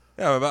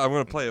 Yeah, I'm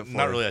going to play it for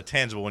Not you. really a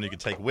tangible one you could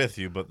take with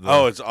you, but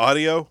Oh, it's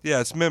audio? Yeah,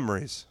 it's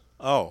memories.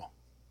 Oh,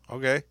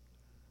 okay.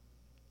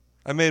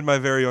 I made my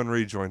very own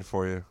rejoin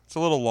for you. It's a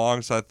little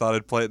long, so I thought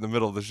I'd play it in the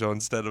middle of the show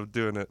instead of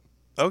doing it.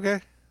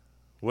 Okay.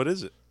 What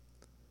is it?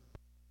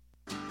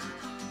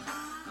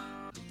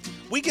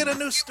 We get a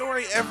new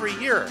story every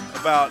year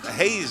about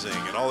hazing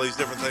and all these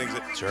different things.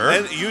 Sure.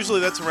 And usually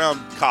that's around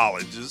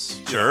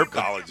colleges. Sure.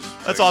 Colleges.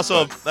 that's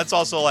things,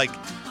 also like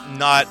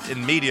not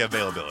in media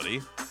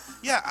availability.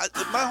 Yeah,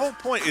 my whole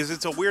point is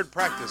it's a weird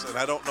practice, and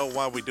I don't know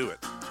why we do it.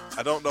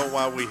 I don't know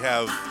why we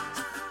have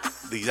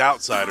these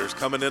outsiders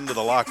coming into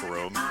the locker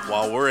room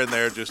while we're in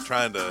there just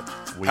trying to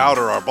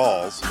powder our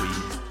balls.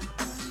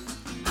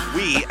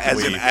 We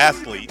as in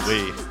athletes.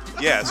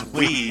 Yes,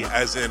 we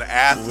as in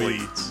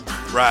athletes.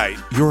 Right.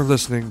 You're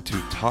listening to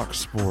Talk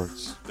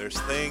Sports. There's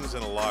things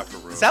in a locker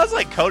room. Sounds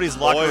like Cody's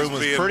locker Boys room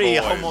was being pretty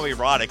boys.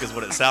 homoerotic is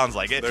what it sounds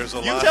like. You There's a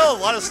lot. tell a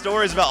lot of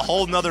stories about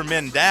holding other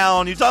men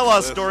down. You tell a lot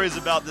of stories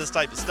about this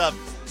type of stuff.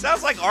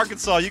 Sounds like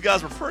Arkansas, you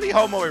guys were pretty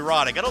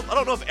homoerotic. I don't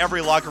know if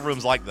every locker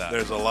room's like that.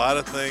 There's a lot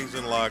of things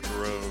in locker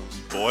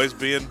rooms. Boys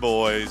being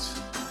boys.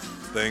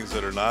 Things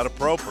that are not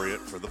appropriate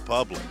for the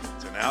public.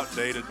 It's an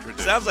outdated tradition.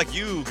 Sounds like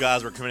you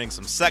guys were committing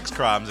some sex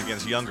crimes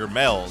against younger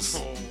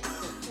males.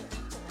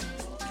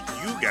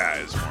 You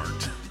guys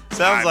weren't.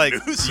 Sounds I like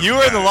knew some you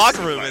were in the guys locker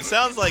that room. might It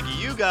sounds like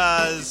you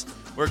guys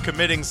were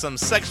committing some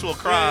sexual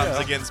crimes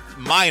against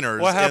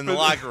minors in the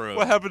locker room.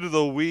 What happened to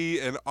the we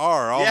and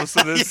our? All of a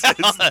sudden, it's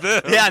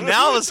them. Yeah,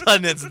 now all of a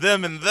sudden it's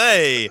them and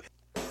they.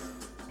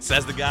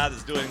 Says the guy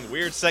that's doing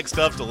weird sex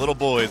stuff to little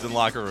boys in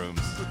locker rooms.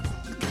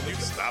 Can you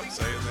stop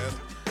saying that?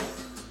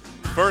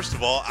 First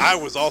of all, I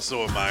was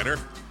also a minor.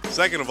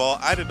 Second of all,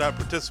 I did not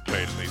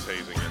participate in these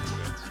hazing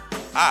incidents.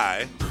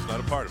 I was not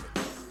a part of it.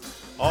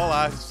 All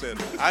I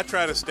said, I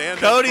try to stand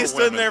Cody up for stood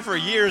women. there for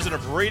years in a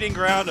breeding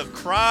ground of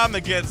crime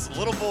against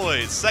little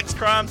boys, sex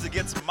crimes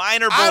against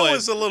minor boys. I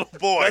was a little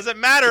boy. Doesn't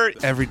matter.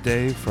 Every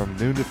day from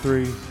noon to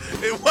 3.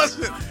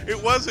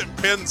 It wasn't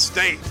Penn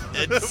State.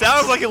 It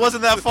sounds like it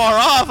wasn't that far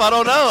off. I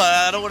don't know.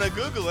 I don't want to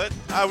Google it.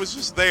 I was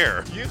just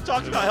there. You've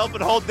talked about helping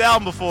hold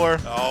down before.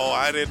 Oh,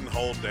 I didn't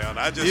hold down.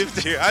 I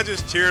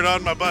just cheered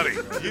on my buddy.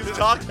 You've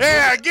talked.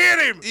 Yeah, get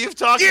him! You've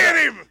talked. Get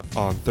him!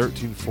 On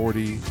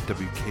 1340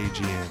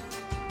 WKGN.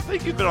 I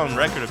think you've been on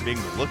record of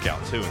being the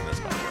lookout too in this,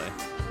 by the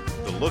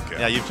way. The lookout.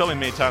 Yeah, you've told me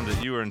many times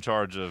that you were in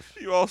charge of.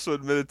 You also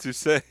admitted to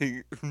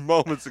saying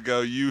moments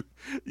ago you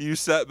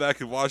sat back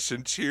and watched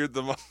and cheered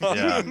them on.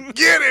 Yeah.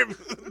 Get him!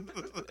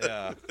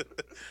 Yeah.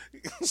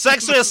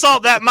 Sexually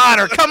assault that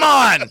minor. Come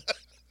on.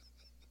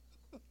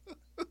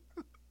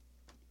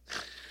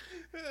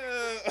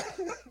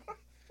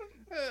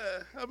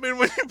 I mean,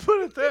 when you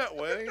put it that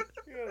way,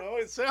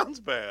 it sounds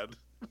bad.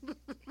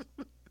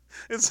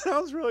 It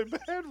sounds really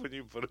bad when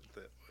you put it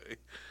that way.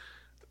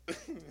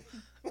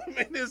 I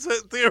mean, is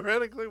that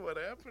theoretically what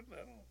happened?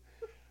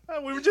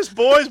 We were just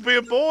boys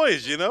being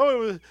boys, It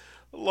was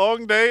a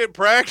long day at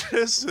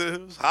practice.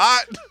 It was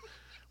hot.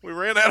 We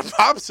ran out of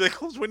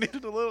popsicles. We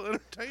needed a little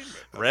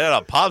entertainment. Ran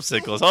out of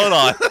popsicles. Hold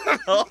on.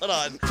 Hold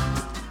on.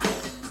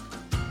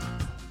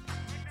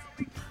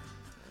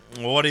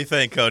 Well, what do you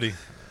think, Cody,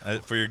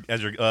 for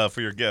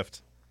your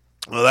gift?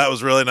 Well, that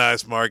was really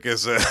nice,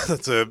 Marcus.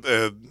 That's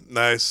a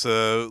nice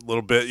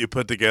little bit you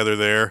put together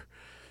there.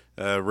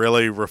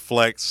 Really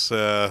reflects,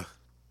 the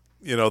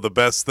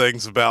best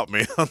things about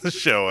me on the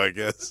show, I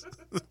guess.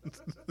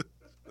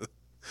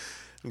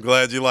 I'm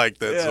glad you liked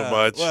that so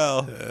much.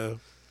 Well,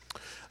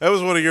 that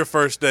was one of your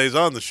first days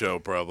on the show,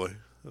 probably.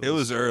 it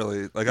was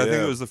early. I think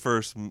it was the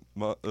first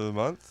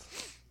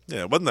month.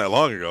 Yeah, it wasn't that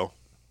long ago.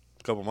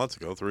 A couple months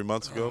ago, 3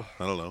 months ago.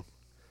 I don't know.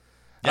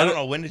 Yeah, I don't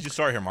know. When did you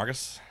start here,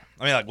 Marcus?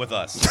 I mean, like with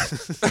us.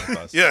 With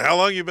us. Yeah, how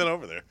long you been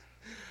over there?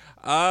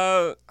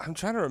 I'm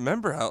trying to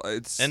remember how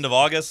it's End of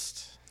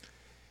August.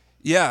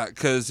 Yeah,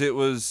 because it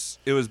was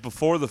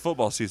before the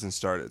football season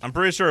started. I'm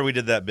pretty sure we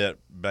did that bit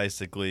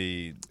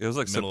basically. It was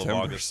like middle of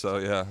September, August. so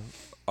yeah,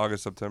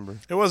 August, September.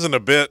 It wasn't a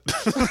bit.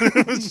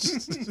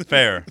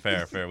 Fair.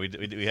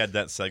 We had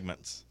that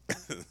segment.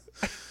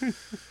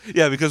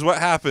 Yeah, because what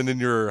happened in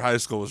your high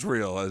school was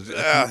real.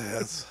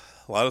 Yeah,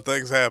 a lot of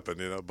things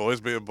happen,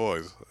 boys being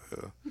boys.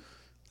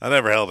 I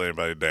never held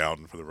anybody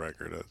down, for the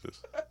record.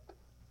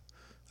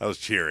 I was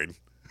cheering.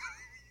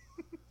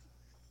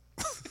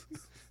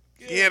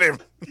 Get him.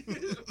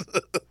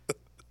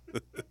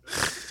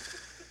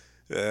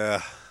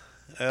 Yeah.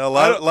 A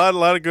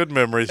lot of good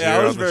memories here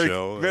I was on the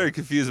show. very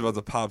confused about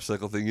the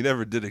popsicle thing. You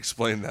never did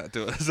explain that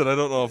to us, and I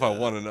don't know if I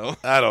want to know.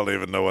 I don't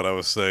even know what I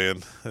was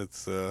saying.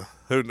 It's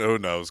who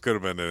knows? Could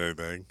have been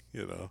anything.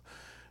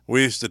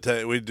 We used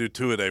to we'd do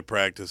 2-a-day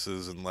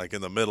practices, and like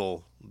in the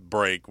middle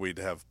break, we'd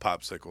have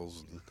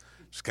popsicles and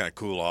just kind of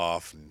cool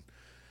off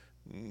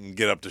and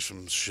get up to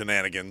some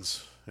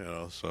shenanigans.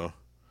 So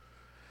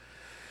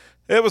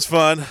it was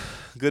fun,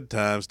 good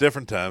times,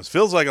 different times.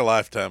 Feels like a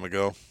lifetime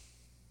ago.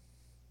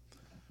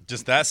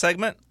 Just that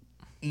segment?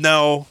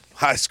 No,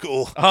 high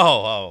school.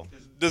 Oh.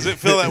 Does it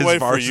feel that His way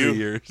for varsity you?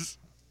 years.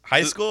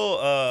 High school?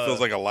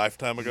 Feels like a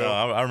lifetime ago. No,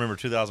 I remember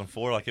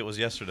 2004 like it was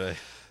yesterday.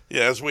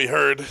 Yeah, as we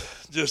heard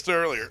just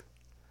earlier.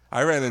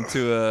 I ran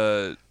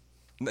into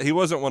he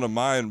wasn't one of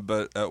mine,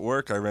 but at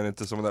work I ran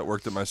into someone that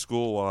worked at my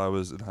school while I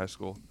was in high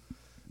school.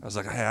 I was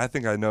like, hey, I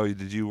think I know you.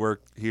 Did you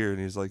work here? And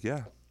he's like,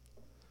 yeah.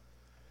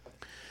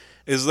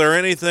 Is there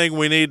anything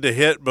we need to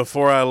hit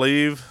before I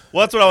leave?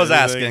 Well, that's what I was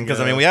Anything, asking,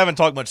 because, we haven't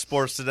talked much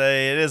sports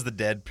today. It is the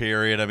dead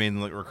period.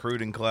 Like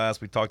recruiting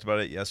class, we talked about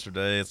it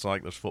yesterday. It's not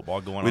like there's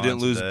football going on We didn't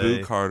lose today.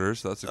 Boo Carter,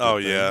 so that's a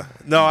good thing. Yeah.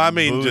 No, I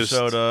mean Boo just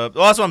showed up.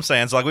 Well, that's what I'm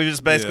saying. So, like, we've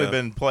just basically Yeah.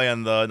 been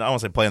playing I don't want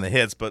to say playing the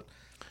hits, but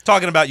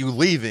Talking about you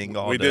leaving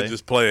all We day. did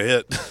just play a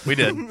hit. We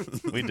did.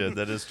 We did.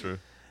 That is true.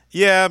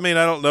 Yeah, I mean,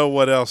 I don't know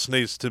what else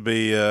needs to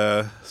be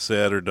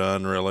said or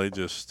done, really.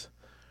 Just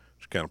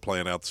kind of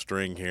playing out the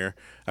string here.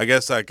 I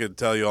guess I could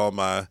tell you all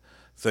my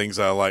things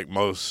I like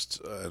most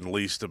and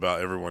least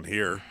about everyone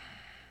here.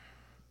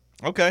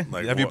 Okay.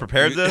 Like Have you what?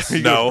 prepared this?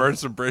 You No. gonna burn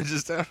some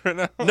bridges down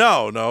right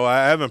now? No,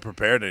 I haven't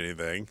prepared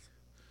anything.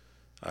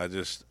 I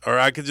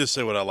could just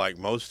say what I like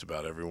most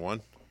about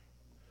everyone.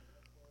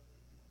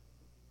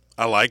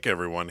 I like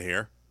everyone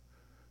here.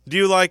 Do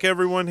you like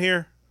everyone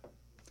here?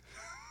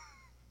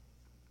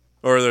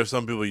 Or are there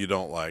some people you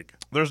don't like?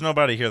 There's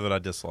nobody here that I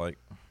dislike.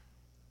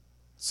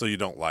 So you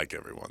don't like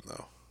everyone,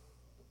 though.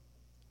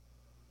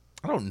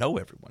 I don't know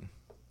everyone.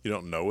 You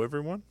don't know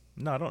everyone?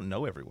 No, I don't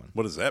know everyone.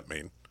 What does that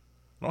mean?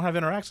 I don't have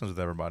interactions with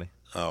everybody.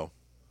 Oh.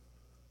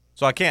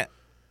 So I can't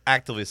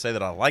actively say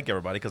that I like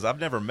everybody because I've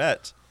never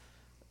met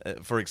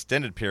for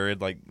extended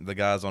period like the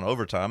guys on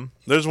Overtime.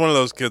 There's one of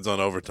those kids on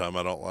Overtime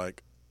I don't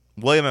like.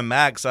 William and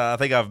Max, I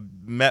think I've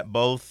met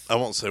both. I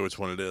won't say which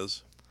one it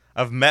is.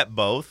 I've met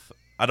both.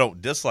 I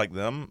don't dislike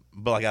them,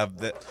 but like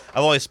I've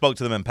always spoke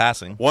to them in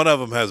passing. One of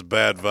them has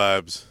bad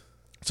vibes.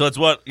 So it's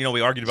what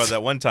we argued about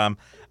that one time.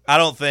 I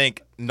don't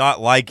think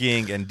not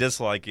liking and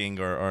disliking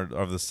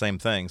are the same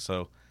thing.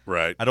 So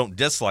Right. I don't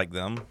dislike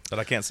them, but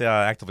I can't say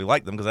I actively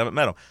like them because I haven't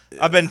met them.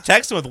 I've been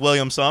texting with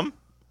William some.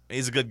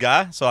 He's a good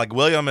guy. So like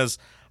William is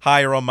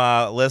higher on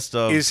my list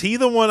of. Is he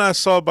the one I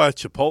saw by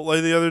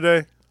Chipotle the other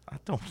day? I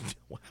don't.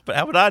 But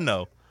how would I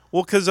know?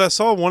 Well, because I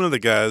saw one of the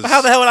guys.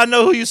 How the hell would I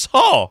know who you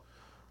saw?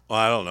 Well,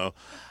 I don't know.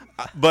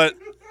 But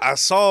I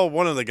saw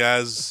one of the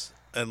guys,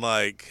 and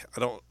like, I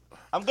don't.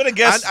 I'm gonna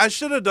guess. I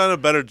should have done a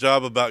better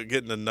job about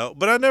getting to know,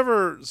 but I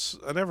never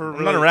I'm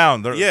really, not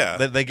around. Yeah.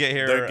 They get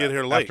here. They get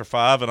here late. after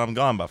 5, and I'm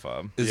gone by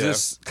 5. Is Yeah.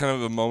 this kind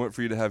of a moment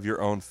for you to have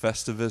your own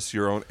Festivus,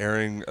 your own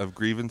airing of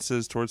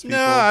grievances towards people?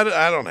 No,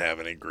 I don't have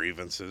any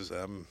grievances.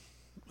 I'm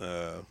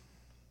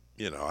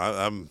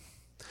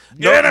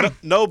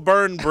no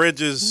burn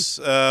bridges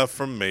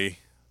from me.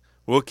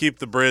 We'll keep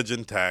the bridge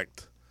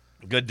intact.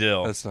 Good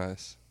deal. That's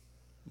nice.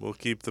 We'll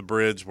keep the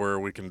bridge where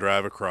we can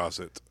drive across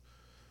it.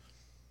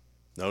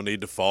 No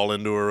need to fall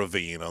into a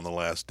ravine on the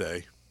last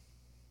day.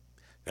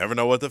 Never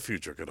know what the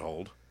future could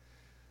hold.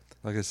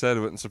 Like I said, it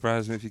wouldn't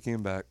surprise me if you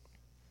came back.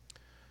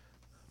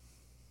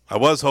 I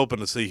was hoping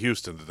to see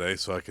Houston today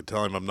so I could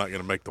tell him I'm not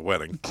going to make the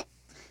wedding.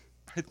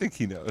 I think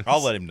he knows.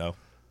 I'll let him know.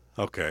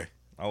 Okay.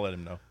 I'll let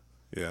him know.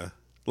 Yeah.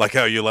 Like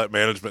how you let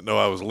management know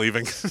I was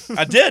leaving.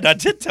 I did. I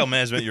did tell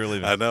management you were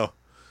leaving. I know.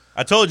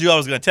 I told you I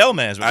was going to tell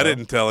management. I though.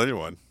 didn't tell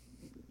anyone.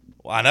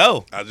 Well, I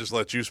know. I just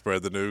let you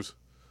spread the news.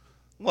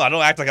 Well, I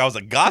don't act like I was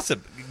a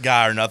gossip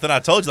guy or nothing. I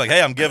told you, like,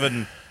 hey, I'm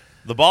giving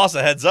the boss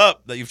a heads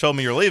up that you've told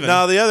me you're leaving.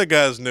 No, the other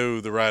guys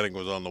knew the writing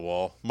was on the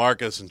wall.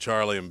 Marcus and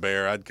Charlie and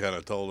Bear, I'd kind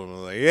of told them,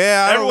 like,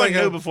 yeah, I don't Everyone think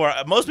knew I- before.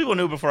 Most people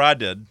knew before I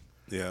did.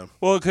 Yeah.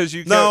 Well, because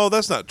you No,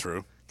 that's not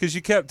true. because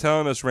you kept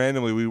telling us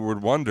randomly, we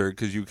would wonder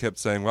because you kept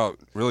saying, "Well,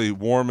 really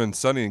warm and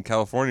sunny in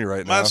California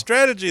right now." My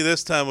strategy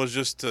this time was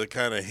just to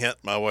kind of hint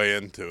my way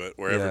into it,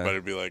 where Yeah. everybody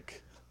would be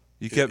like,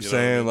 You kept you know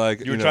what I saying mean?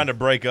 like You were trying to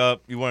break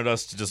up. You wanted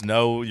us to just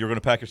know you were going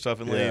to pack your stuff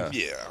and Yeah. leave.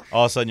 yeah,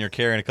 All of a sudden, you're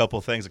carrying a couple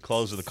of things of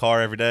clothes to the car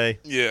every day.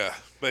 yeah,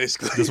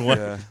 basically. Just one,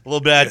 Yeah. a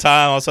little bit at a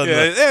time. All of a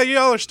sudden, Yeah,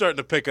 y'all are starting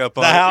to pick up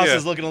on the it. house Yeah.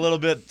 is looking a little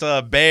bit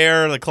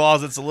bare. The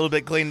closet's a little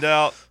bit cleaned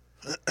out.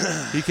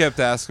 He kept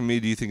asking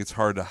me, "Do you think it's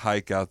hard to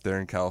hike out there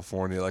in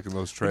California, like in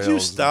those trails?" Would you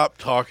stop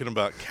talking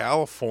about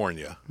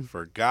California,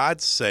 for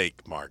God's sake,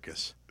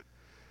 Marcus?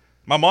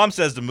 My mom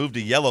says to move to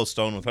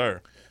Yellowstone with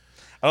her.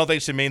 I don't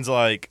think she means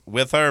like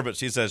with her, but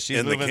she says she's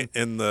In moving.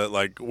 the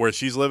like where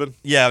she's living,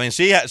 Yeah, I mean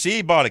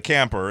she bought a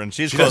camper and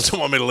she's she close. doesn't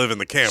want me to live in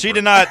the camper. She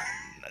did not.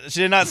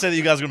 She did not say that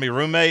you guys are going to be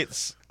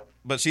roommates,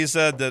 but she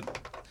said that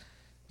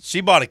she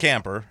bought a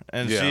camper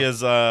and Yeah. she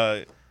is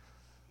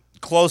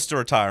close to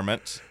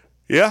retirement.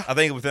 Yeah, I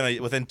think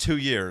within 2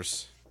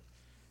 years.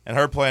 And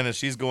her plan is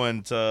she's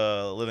going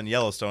to live in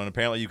Yellowstone.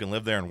 Apparently, you can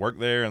live there and work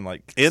there and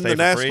like in stay the for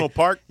national free.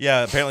 park.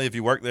 Yeah, apparently, if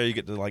you work there, you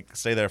get to like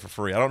stay there for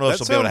free. I don't know if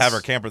That she'll be able to have her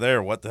sounds- camper there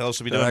or what the hell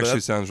she'll be That doing. but actually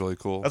that's, sounds really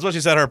cool. that's what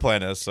she said her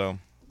plan is. So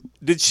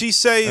Did she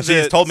say and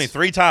that? she's told me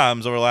 3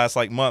 times over the last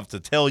like month to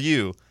tell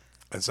you.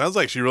 It sounds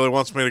like she really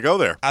wants me to go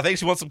there. I think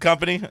she wants some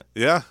company.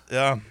 Yeah.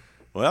 Yeah,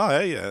 Well,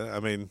 hey, I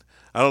mean,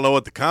 I don't know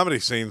what the comedy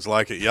scene's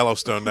like at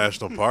Yellowstone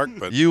National Park,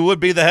 but you would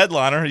be the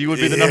headliner. You would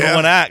be the number Yeah.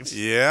 one act.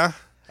 Yeah.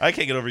 I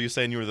can't get over you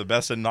saying you were the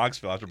best in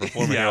Knoxville after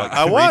performing. Yeah, here like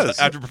I three was.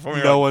 After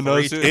performing, No here one like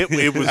knows three it.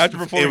 It was After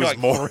performing it was like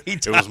more 3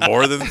 it was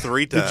more than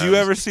 3 times. Did you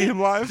ever see him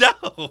live?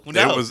 No.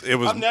 It was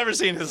I've never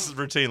seen his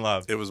routine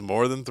live. It was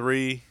more than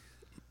 3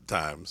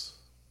 times.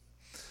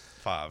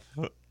 5,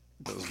 It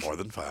was more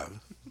than 5.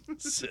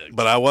 6.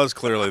 But I was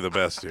clearly the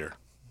best here.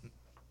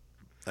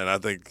 And I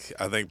think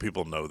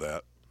people know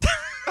that.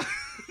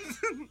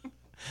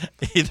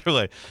 Either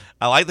way,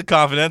 I like the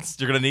confidence.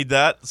 You're going to need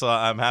that, so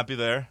I'm happy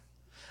there.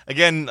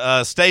 Again,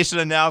 station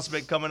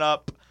announcement coming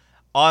up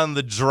on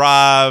the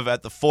drive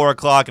at the 4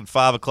 o'clock and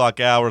 5 o'clock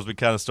hours. We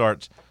kind of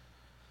start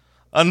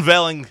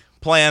unveiling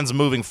plans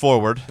moving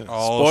forward.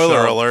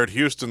 Spoiler alert,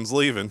 Houston's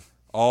leaving.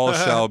 All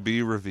shall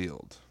be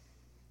revealed.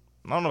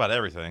 I don't know about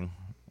everything.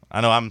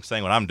 I know I'm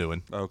saying what I'm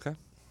doing. Okay.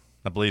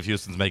 I believe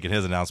Houston's making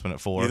his announcement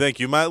at 4. You think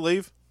you might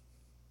leave?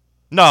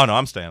 No,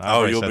 I'm staying. I've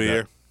already You'll said be that.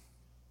 here.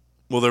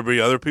 Will there be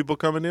other people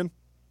coming in?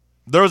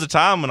 There was a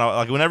time when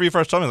whenever you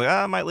first told me, I was like,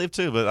 I might leave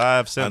too, but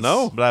I've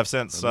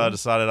since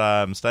decided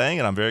I'm staying,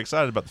 and I'm very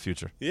excited about the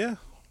future. Yeah.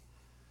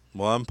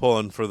 Well, I'm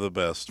pulling for the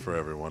best for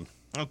everyone.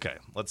 Okay,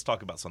 let's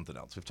talk about something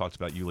else. We've talked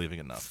about you leaving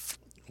enough.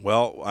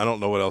 Well, I don't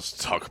know what else to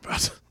talk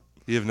about.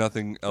 You have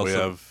nothing else.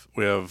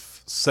 We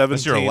have 17. This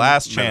is your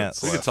last minutes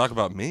chance. We left. could talk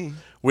about me.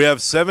 We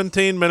have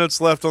 17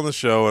 minutes left on the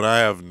show, and I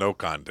have no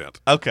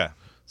content. Okay,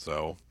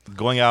 So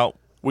going out.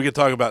 we could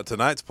talk about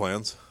tonight's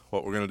plans.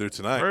 What we're going to do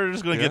tonight. We're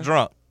just going to get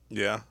drunk.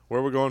 Yeah. Where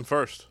are we going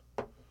first?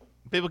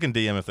 People can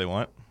DM if they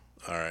want.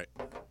 All right.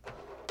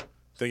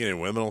 Think any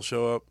women will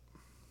show up?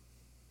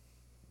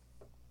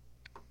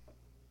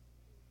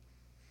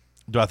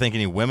 Do I think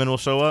any women will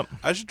show up?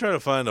 I should try to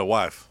find a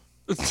wife.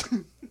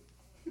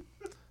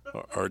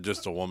 or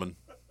just a woman.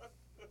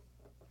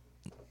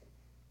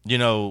 You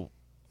know,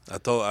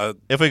 I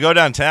if we go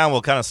downtown,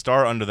 we'll kind of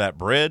start under that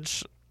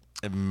bridge.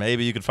 And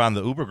maybe you could find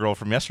the Uber girl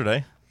from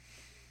yesterday.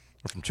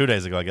 Or from 2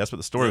 days ago, I guess, but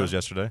the story was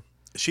yesterday.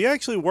 She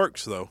actually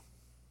works, though.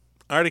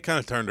 I already kind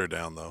of turned her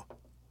down, though.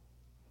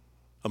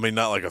 I mean,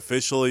 not like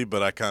officially,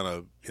 but I kind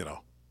of,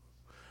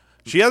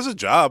 She has a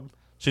job.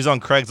 She's on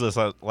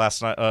Craigslist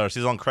last night.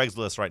 She's on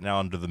Craigslist right now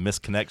under the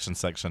misconnection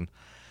section.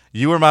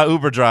 You were my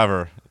Uber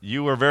driver.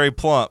 You were very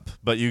plump,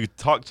 but you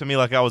talked to me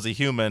like I was a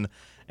human,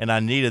 and I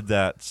needed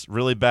that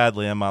really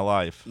badly in my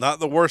life. Not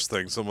the worst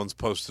thing someone's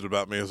posted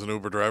about me as an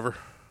Uber driver.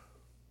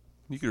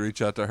 You could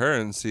reach out to her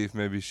and see if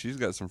maybe she's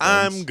got some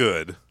friends. I'm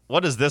good.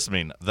 What does this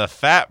mean? The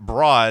fat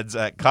broads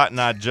at Cotton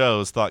Eye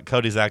Joe's thought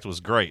Cody's act was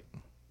great.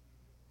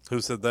 Who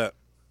said that?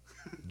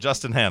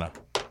 Justin Hanna.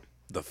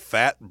 The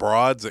fat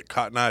broads at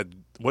Cotton Eye.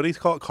 What do you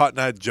call it? Cotton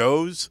Eye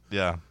Joe's?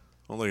 Yeah.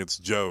 I don't think it's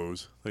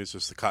Joe's. I think it's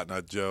just the Cotton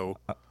Eye Joe.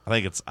 I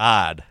think it's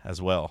odd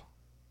as well.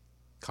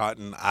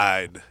 Cotton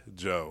Eyed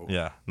Joe.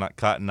 Yeah, not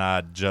Cotton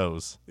Eyed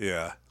Joe's.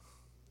 Yeah.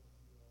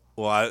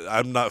 Well,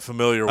 I'm not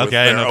familiar with Okay,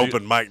 I didn't their know if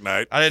open mic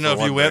night. I didn't know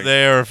for if you one went thing.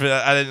 there or if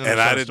I didn't know And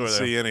the I story didn't there.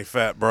 see any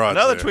fat broads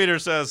Another there. tweeter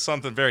says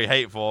something very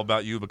hateful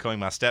about you becoming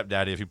my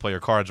stepdaddy if you play your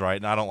cards right,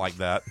 and I don't like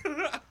that.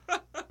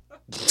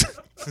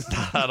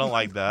 I don't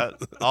like that.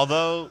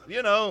 Although,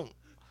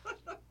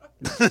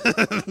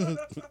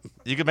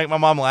 you can make my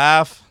mom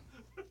laugh.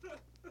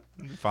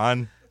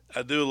 Fine.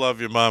 I do love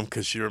your mom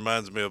because she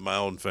reminds me of my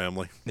own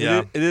family.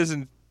 Yeah. It is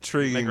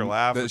intriguing Make her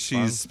laugh, that it's she's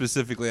fun.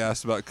 specifically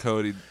asked about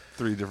Cody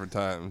 3 different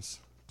times.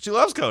 She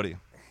loves Cody.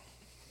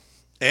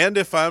 And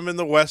if I'm in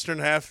the western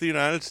half of the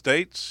United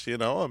States, there's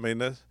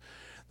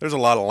a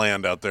lot of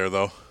land out there,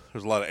 though.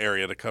 There's a lot of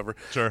area to cover.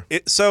 Sure.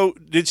 So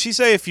did she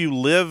say if you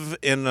live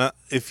in I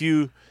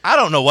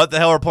don't know what the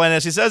hell her plan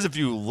is. She says if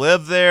you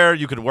live there,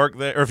 you can work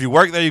there. Or if you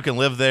work there, you can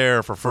live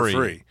there for free. for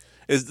free.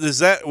 Is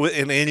that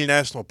in any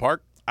national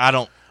park? I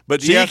don't. But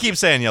do she you have keeps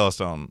saying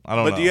Yellowstone. I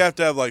don't know. But do you have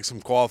to have like some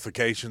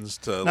qualifications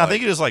to? No, I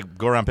think you just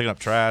go around picking up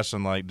trash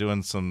and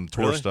doing some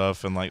tour Really?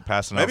 stuff and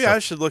passing out maybe stuff. I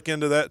should look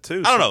into that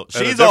too. I don't know. At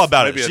a She's all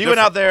about it. maybe a She went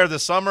out different there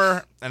this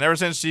summer, and ever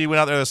since she went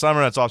out there this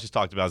summer, that's all she's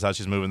talked about is how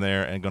she's moving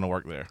there and going to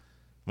work there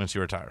when she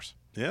retires.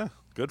 Yeah,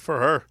 good for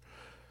her.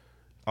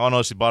 I don't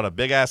know. She bought a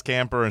big ass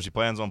camper and she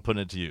plans on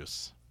putting it to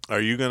use. Are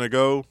you gonna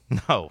go?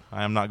 No,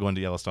 I am not going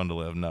to Yellowstone to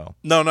live. No,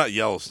 No, not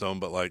Yellowstone,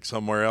 but like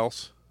somewhere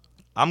else.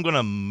 I'm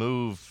gonna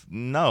move.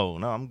 No,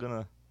 I'm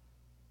gonna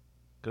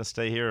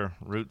stay here,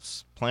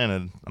 roots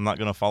planted. I'm not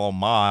gonna follow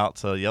Ma out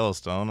to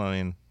Yellowstone. I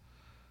mean,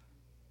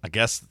 I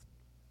guess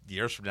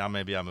years from now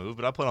maybe I move,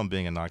 but I plan on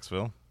being in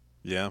Knoxville.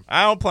 Yeah.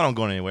 I don't plan on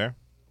going anywhere.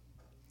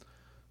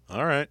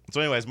 All right. So,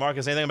 anyways,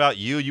 Marcus, anything about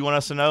you want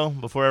us to know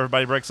before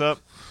everybody breaks up?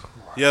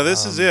 Yeah,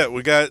 this is it.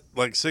 We got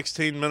like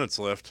 16 minutes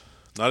left.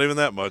 Not even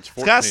that much.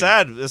 14, It's kind of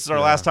sad. This is our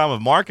last time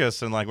with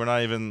Marcus, and we're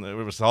not even. It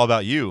was all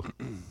about you.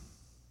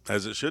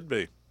 as it should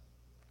be.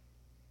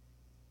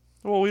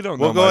 Well, we don't.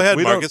 Well, know go my- ahead,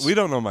 we Marcus. We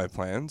don't know my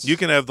plans. You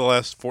can have the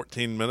last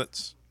 14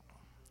 minutes,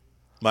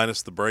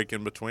 minus the break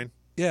in between.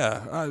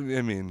 Yeah, I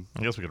mean,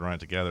 I guess we could run it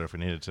together if we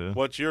needed to.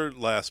 What's your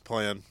last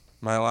plan?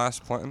 my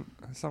last plan.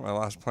 It's not my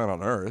last plan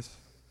on Earth.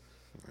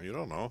 You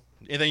don't know.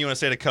 Anything you want to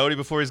say to Cody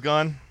before he's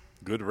gone?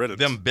 Good riddance.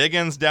 Them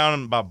biggins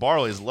down by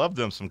Barley's love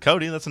them some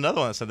Cody. That's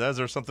another one that said that. Is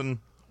there something?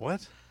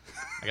 What?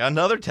 I got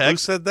another Who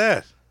text. said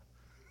that?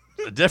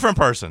 A different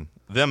person.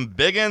 Them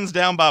biggins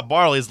down by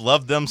Barley's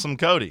love them some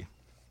Cody.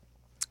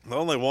 The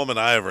only woman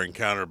I ever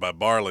encountered by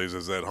Barley's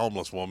is that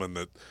homeless woman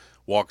that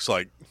walks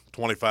like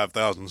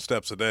 25,000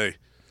 steps a day,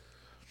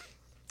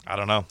 I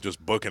don't know. just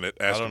booking it,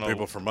 don't asking know.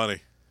 people for money.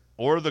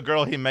 Or the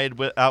girl he made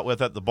out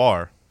with at the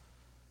bar.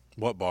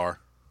 What bar?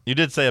 You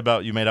did say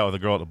about you made out with a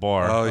girl at the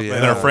bar. Oh, yeah.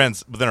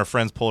 And but then her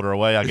friends pulled her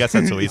away. I guess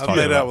that's what he's I've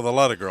talking made about. out with a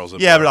lot of girls.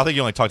 Yeah, but I think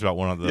you only talked about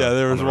one of the. Yeah,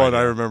 there was on the one. I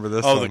radio. remember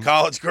this Oh, one. the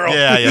college girl.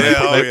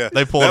 Yeah.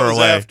 They pulled that her was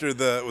away. After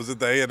was it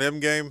the A&M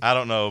game? I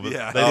don't know, but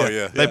Yeah.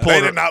 they pulled They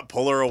her. did not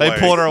pull her away. They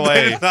pulled her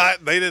away.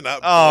 They did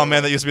not. Pull Oh her man,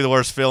 away. that used to be the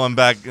worst feeling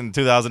back in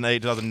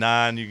 2008,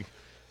 2009. You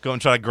go and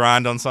try to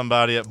grind on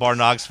somebody at Bar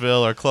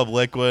Knoxville or Club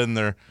Liquid, and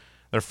their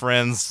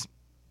friends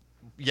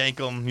yank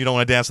them. You don't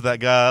want to dance with that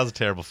guy. That was a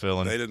terrible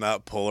feeling. They did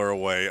not pull her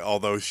away,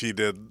 although she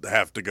did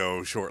have to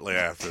go shortly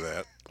after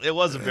that. It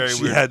was a very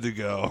She weird. had to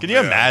go. Can you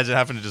imagine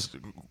having to just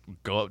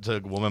go up to a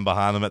woman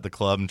behind them at the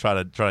club and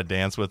try to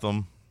dance with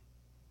them?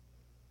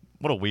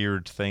 What a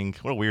weird thing.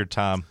 What a weird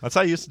time. That's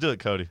how you used to do it,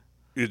 Cody.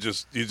 You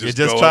just You go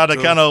just try up to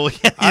them. kind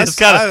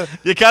of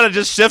you kind of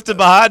just shifted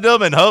behind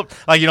them and hope,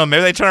 like,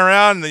 maybe they turn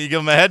around and then you give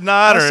them a head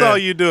nod. I or saw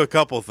you do a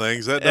couple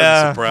things. That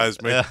doesn't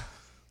surprise me. Yeah.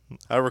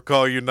 I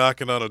recall you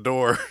knocking on a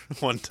door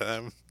one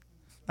time.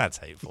 That's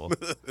hateful.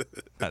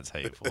 That's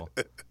hateful.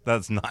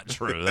 That's not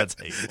true. That's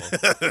hateful.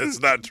 It's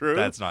not true.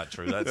 That's not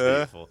true. That's Yeah,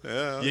 hateful.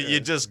 yeah, You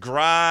just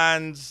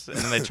grind, and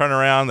then they turn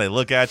around, they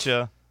look at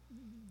you,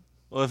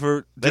 Well, if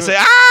we're they doing- say,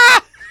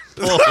 "Ah!"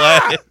 Pull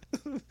away.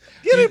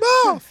 Get him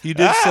off. you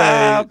did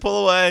Ah, say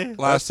pull away.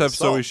 last That's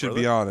episode assault, we should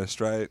be brother.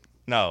 honest, right?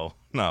 No.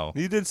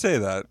 You did say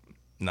that.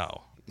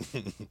 No.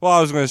 Well,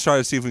 I was going to try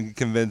to see if we can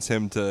convince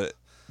him to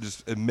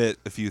just admit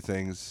a few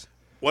things.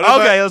 What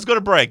about- Okay, let's go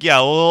to break. Yeah,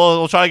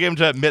 we'll try to get him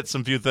to admit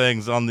some few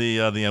things on the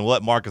end. We'll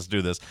let Marcus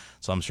do this.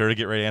 So I'm sure to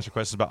get ready to answer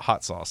questions about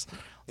hot sauce.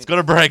 Let's go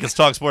to break. It's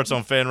Talk Sports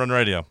on Fanrun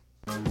Radio.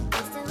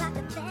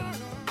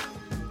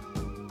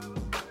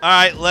 All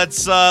right,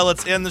 let's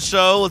end the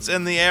show. Let's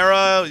end the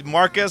era.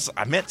 Marcus,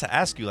 I meant to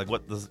ask you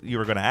you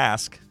were going to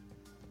ask.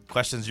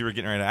 Questions you were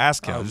getting ready to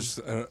ask him. Just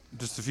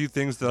a few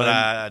things that but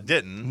I I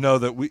didn't. know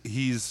that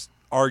he's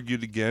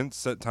argued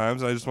against at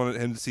times. I just wanted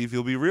him to see if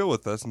he'll be real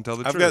with us and tell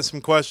the I've truth. got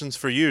some questions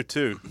for you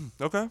too.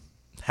 Okay.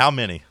 How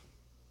many,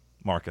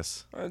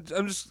 Marcus?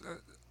 I'm just.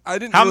 I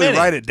didn't How really many?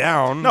 write it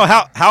down. No,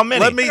 how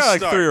many? Let me I got like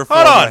start. 3 or 4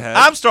 Hold in my on. head.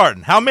 I'm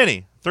starting. How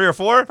many? 3 or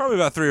 4? Probably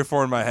about 3 or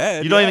 4 in my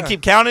head. You don't yeah. even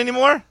keep count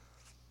anymore?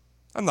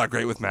 I'm not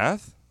great with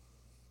math.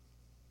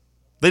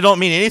 They don't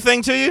mean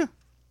anything to you?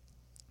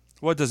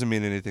 What doesn't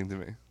mean anything to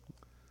me?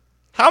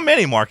 How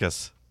many,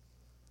 Marcus?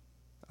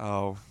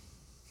 Oh,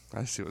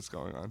 I see what's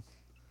going on.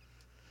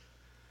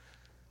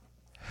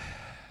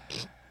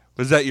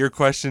 Was that your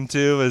question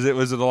too? Was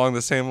it along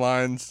the same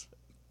lines?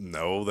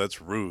 No,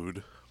 that's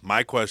rude.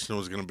 My question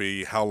was going to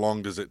be, how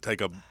long does it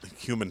take a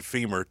human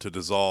femur to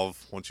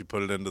dissolve once you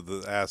put it into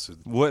the acid?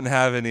 Wouldn't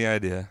have any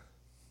idea.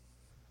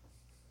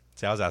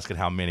 See, I was asking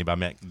how many, but I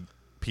meant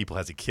people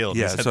has he killed.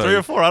 Yeah, You said so- 3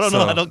 or 4. I don't know.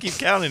 so- I don't keep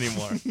count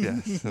anymore. Yeah,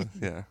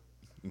 yeah.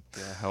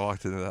 Yeah, I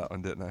walked into that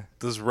one, didn't I?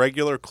 Does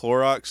regular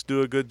Clorox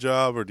do a good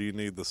job, or do you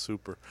need the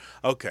super?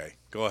 Okay,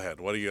 go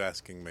ahead. What are you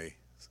asking me?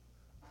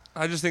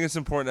 I just think it's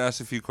important to ask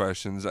a few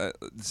questions.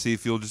 See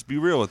if you'll just be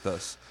real with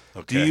us.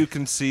 Okay. Do you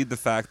concede the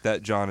fact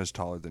that John is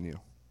taller than you?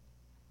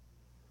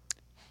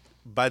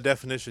 By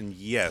definition,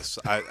 yes.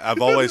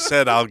 I've always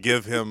said I'll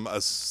give him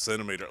a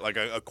centimeter, like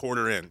a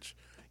quarter inch.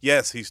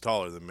 Yes, he's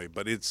taller than me,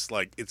 but it's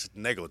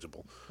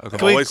negligible. Okay. I've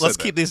Can we, always let's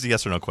said keep that. these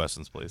yes or no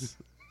questions, please.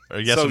 Or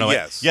yes So, or no.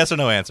 yes. Yes or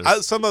no answers.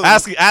 Some of them,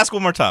 Ask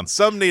one more time.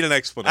 some need an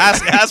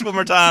explanation. Ask one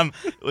more time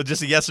with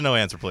just a yes or no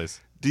answer, please.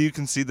 Do you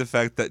concede the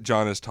fact that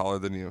John is taller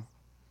than you?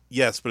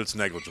 Yes, but it's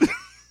negligible.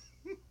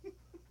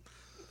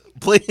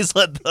 Please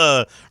let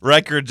the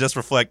record just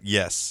reflect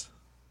yes.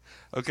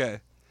 Okay.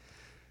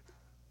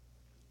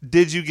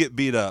 Did you get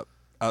beat up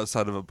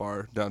outside of a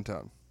bar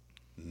downtown?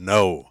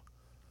 No.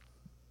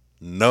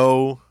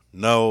 No.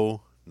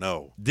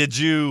 Do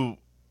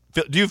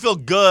you feel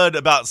good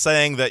about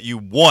saying that you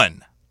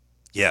won?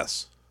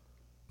 Yes.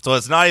 So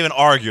it's not even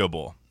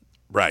arguable.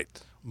 Right.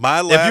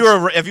 My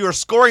last, If you were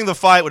scoring the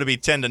fight, would it be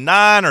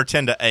 10-9 or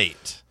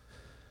 10-8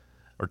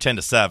 or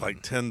 10-7?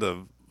 like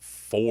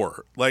 10-4.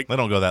 Like They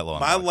don't go that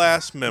long. my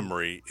last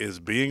memory is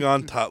being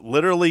on top,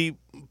 literally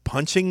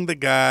punching the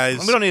guys.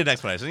 We don't need an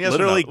explanation. Yes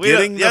literally or no. We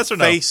don't- getting yes the or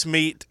no. face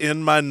meat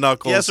in my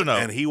knuckles. Yes or no?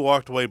 And he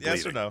walked away bleeding.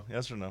 Yes or no?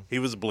 Yes or no? He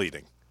was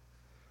bleeding.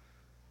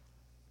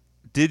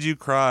 Did you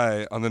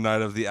cry on the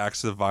night of the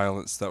acts of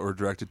violence that were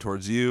directed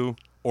towards you,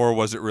 or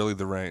was it really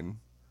the rain?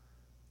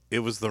 It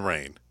was the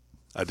rain.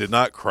 I did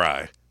not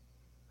cry.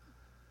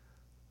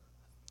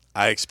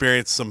 I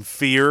experienced some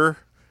fear,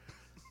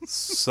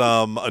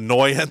 some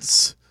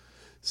annoyance,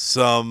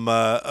 some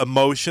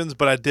emotions,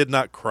 but I did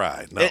not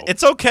cry. No.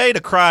 It's okay to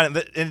cry,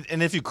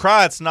 and if you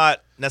cry, it's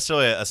not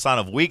necessarily a sign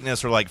of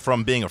weakness or like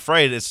from being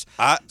afraid. It's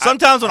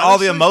sometimes when all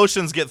the honestly-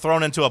 emotions get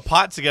thrown into a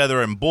pot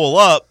together and boil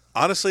up.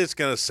 Honestly, it's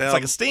going to sound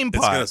like a steam It's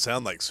pot. going to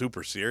sound like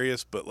super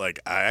serious, but like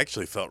I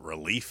actually felt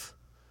relief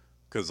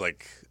because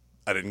like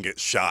I didn't get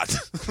shot.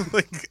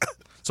 Like,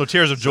 So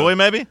tears of joy,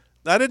 maybe.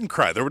 I didn't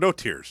cry. There were no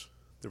tears.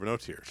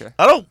 Okay.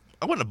 I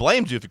wouldn't have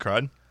blamed you if you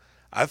cried.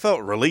 I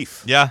felt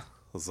relief. Yeah, I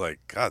was like,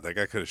 God, that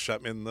guy could have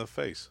shot me in the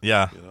face.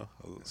 yeah. You know,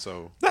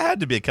 so That had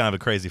to be kind of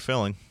a crazy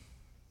feeling.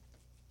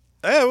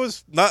 yeah, it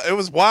was not. It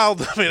was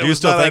wild. I mean, Do you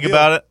still think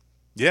about it?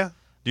 Yeah.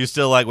 Do you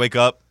still like wake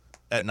up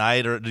at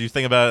night, or do you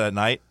think about it at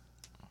night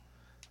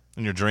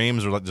in your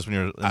dreams, or like just when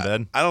you're in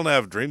bed? I don't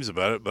have dreams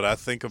about it, but I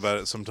think about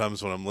it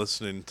sometimes when I'm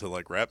listening to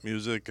like rap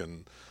music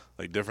and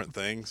like different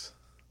things.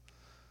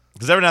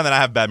 Because every now and then I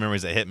have bad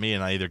memories that hit me,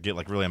 and I either get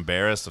like really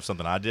embarrassed of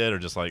something I did, or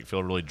just like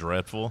feel really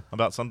dreadful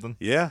about something.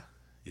 Yeah.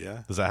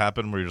 Does that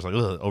happen where you're just like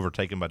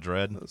overtaken by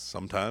dread?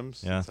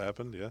 Sometimes Yeah. it's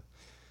happened. Yeah.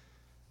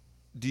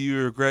 Do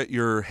you regret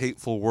your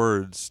hateful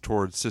words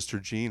towards Sister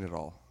Jean at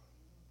all?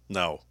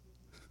 No.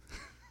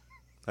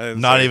 I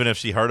didn't Not say- even if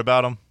she heard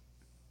about him.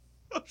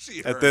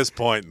 At this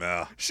point,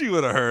 no. She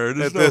would have heard.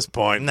 At this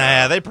point,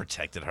 Nah, no. they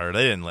protected her.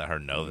 They didn't let her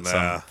know that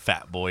Nah. some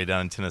fat boy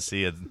down in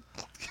Tennessee had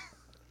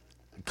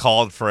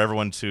called for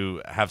everyone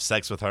to have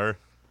sex with her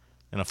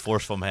in a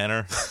forceful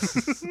manner,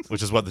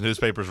 which is what the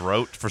newspapers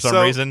wrote for some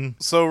reason.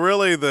 So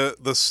really,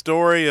 the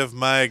story of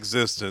my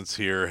existence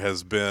here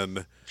has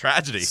been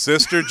Tragedy.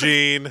 Sister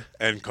Jean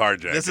and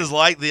carjacking. This is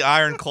like the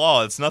Iron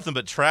Claw. It's nothing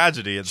but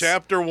tragedy. It's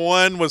Chapter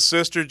 1 was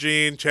Sister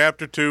Jean.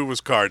 Chapter 2 was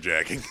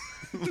carjacking.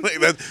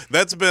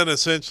 That's been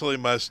essentially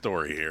my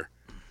story here.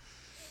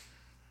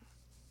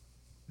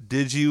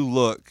 Did you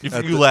look?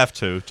 you left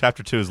two.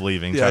 Chapter 2 is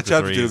leaving. Yeah,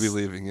 chapter 3 2 will is, be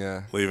leaving.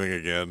 Yeah. Leaving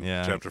again.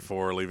 Yeah. Chapter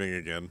 4, leaving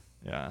again.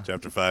 Yeah.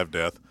 Chapter 5,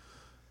 death.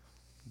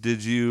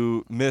 Did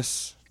you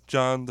miss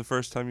John the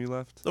first time you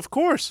left? Of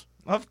course.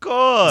 Of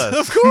course.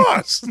 Of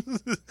course.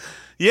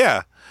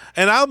 Yeah.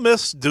 And I'll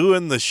miss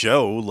doing the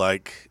show.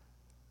 Like,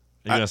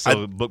 You're going to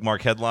still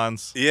bookmark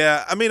headlines?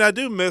 yeah, I mean, I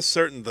do miss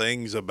certain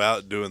things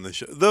about doing the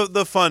show.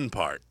 The fun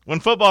part. When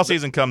football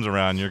season comes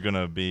around, you're going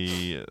to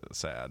be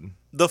sad.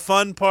 The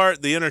fun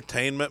part, the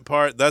entertainment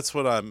part, that's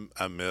what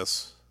I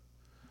miss.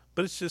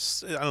 But it's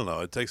just, I don't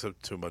know. It takes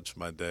up too much of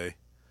my day.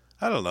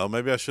 I don't know.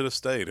 Maybe I should have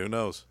stayed. Who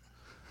knows?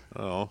 I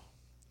don't know.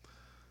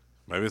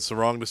 Maybe it's the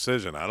wrong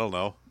decision. I don't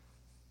know.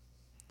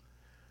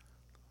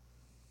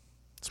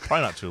 It's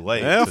probably not too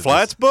late. Yeah,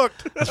 flight's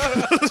booked. It's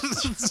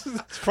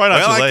probably not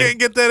Well, too I late. can't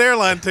get that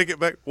airline ticket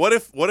back. What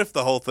if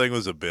the whole thing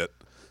was a bit,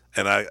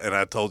 and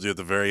I told you at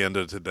the very end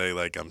of today,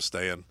 like, I'm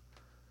staying?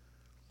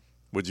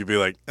 Would you be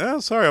like, oh,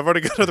 sorry, I've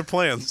already got other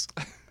plans?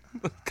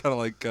 Kind of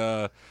like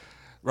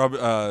Robert.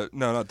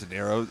 No, not De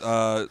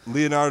Niro.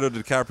 Leonardo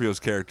DiCaprio's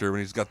character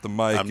when he's got the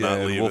mic I'm not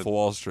in leaving. Wolf of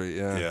Wall Street.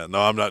 Yeah. Yeah,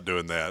 no, I'm not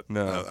doing that.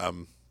 No.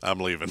 I'm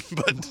leaving.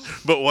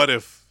 But what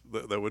if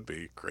that would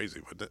be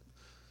crazy, wouldn't it?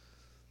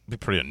 It'd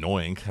be pretty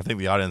annoying. I think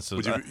the audience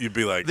would. You'd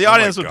be like, The oh my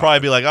audience would God. probably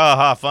be like,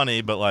 "Ah,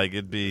 funny," but like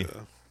it'd be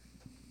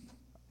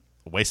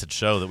a wasted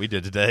show that we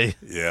did today.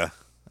 Yeah.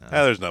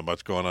 There's not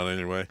much going on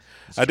anyway.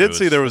 I true. did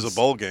see there was a It's-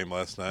 bowl game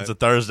last night. It's a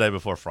Thursday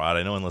before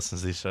Friday. No one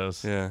listens to these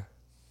shows. Yeah.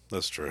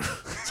 That's true.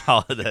 It's a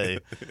holiday.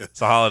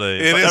 It's a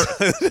holiday. It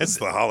But is. It's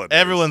the holiday.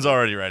 Everyone's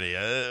already ready.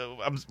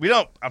 We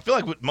don't. I feel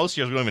like most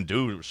years we don't even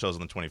do shows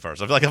on the 21st.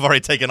 I feel like I've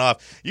already taken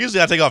off.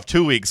 Usually I take off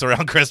 2 weeks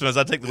around Christmas.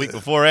 I take the week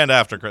before and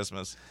after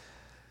Christmas.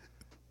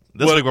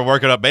 This week we're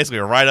working up basically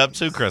right up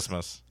to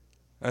Christmas.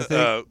 I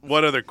think.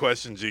 What other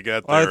questions you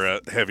got I there,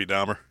 Heavy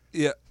Dahmer?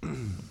 Yeah.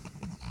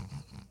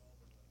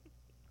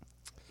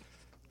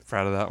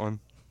 Proud of that one.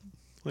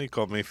 Well, you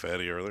called me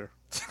fatty earlier.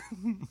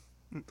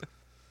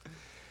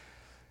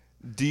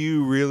 Do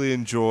you really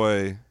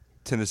enjoy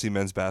Tennessee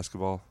men's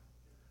basketball?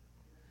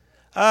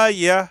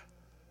 Yeah.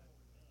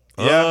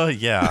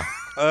 Yeah.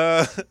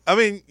 I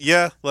mean,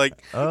 yeah.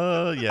 Like,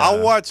 Yeah.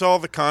 I'll watch all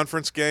the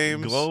conference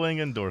games. Glowing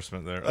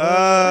endorsement there.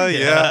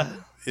 Yeah.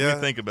 Let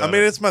me think about I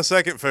mean, it. it's my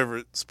second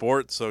favorite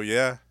sport, so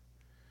yeah.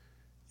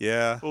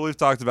 Yeah. Well, we've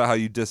talked about how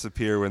you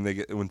disappear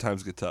when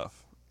times get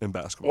tough in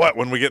basketball. What,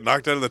 when we get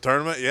knocked out of the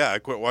tournament? Yeah, I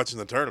quit watching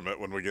the tournament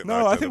when we get knocked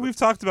No, out I think of we've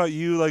talked about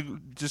you like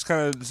just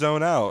kind of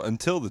zone out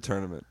until the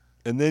tournament,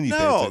 and then you. pay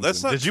No, attention.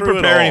 that's not Did you true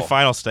at prepare any all.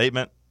 final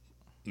statement?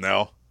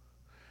 No,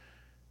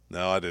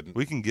 I didn't.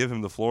 We can give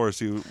him the floor.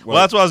 See. Well,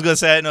 that's what I was going to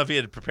say. I didn't know if he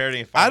had prepared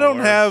any final I don't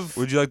words. have.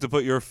 Would you like to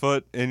put your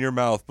foot in your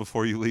mouth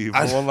before you leave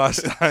one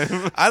last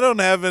time? I don't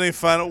have any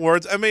final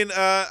words. I mean,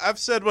 I've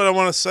said what I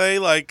want to say.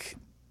 Like,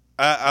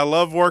 I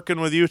love working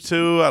with you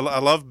two. I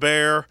love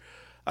Bear.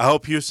 I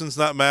hope Houston's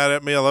not mad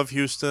at me. I love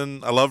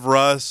Houston. I love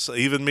Russ.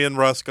 Even me and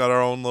Russ got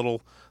our own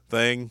little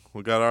thing.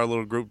 We got our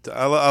little group.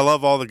 I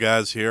love all the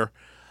guys here.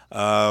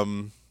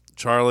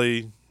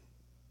 Charlie,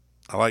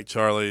 I like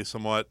Charlie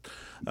somewhat.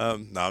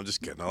 No, I'm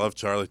just kidding. I love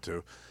Charlie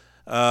too.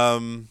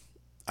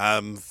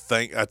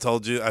 I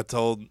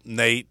told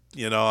Nate,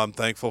 I'm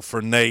thankful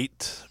for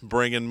Nate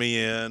bringing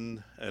me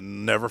in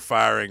and never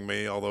firing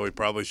me, although he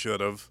probably should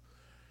have.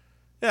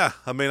 Yeah,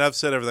 I mean, I've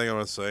said everything I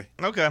want to say.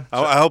 Okay.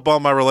 I hope all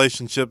my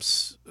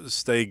relationships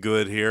stay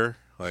good here.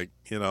 Like,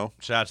 Shout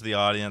out to the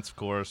audience, of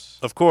course.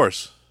 of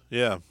course.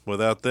 Yeah,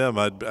 without them,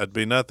 I'd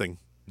be nothing.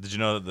 Did you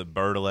know that the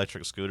Bird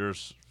electric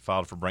scooters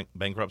filed for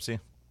bankruptcy?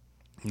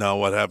 No,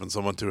 what happened?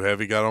 Someone too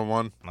heavy got on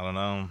one? I don't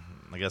know.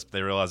 I guess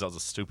they realized that was a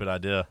stupid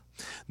idea.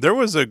 There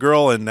was a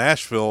girl in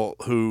Nashville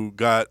who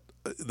got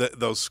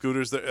those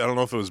scooters. I don't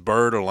know if it was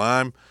Bird or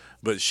Lime,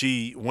 but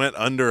she went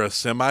under a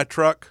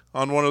semi-truck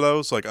on one of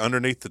those, like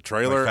underneath the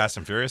trailer. Like Fast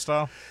and Furious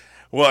style?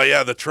 Well,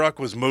 yeah, the truck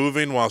was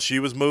moving while she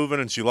was moving,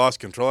 and she lost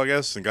control, I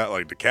guess, and got,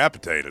 like,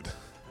 decapitated.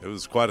 It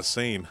was quite a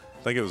scene.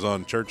 I think it was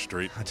on Church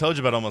Street. I told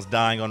you about almost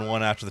dying on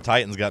one after the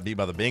Titans got beat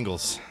by the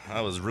Bengals. I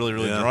was really,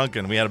 really Yeah. drunk,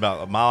 and we had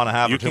about a mile and a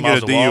half You or 2 can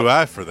miles get a to walk.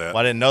 DUI for that. Well,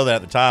 I didn't know that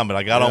at the time, but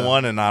I got on Yeah.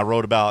 one, and I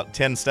rode about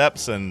 10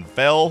 steps and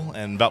fell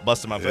and about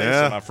busted my face.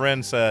 Yeah. And my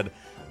friend said,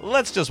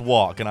 let's just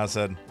walk. And I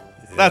said,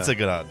 that's a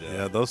good idea.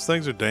 Yeah, those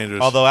things are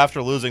dangerous. Although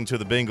after losing to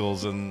the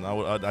Bengals, and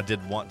I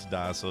did want to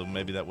die, so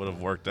maybe that would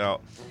have worked out.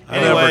 I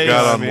never Anyways,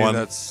 got I on mean, one.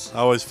 that's- I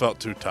always felt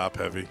too top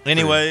heavy.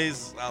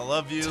 Anyways, I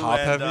love you. Top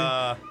and,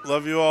 heavy?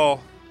 Love you all.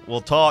 We'll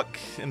talk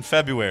in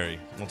February.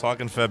 Talk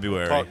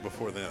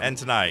before then. And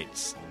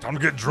tonight, time to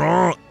get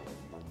drunk.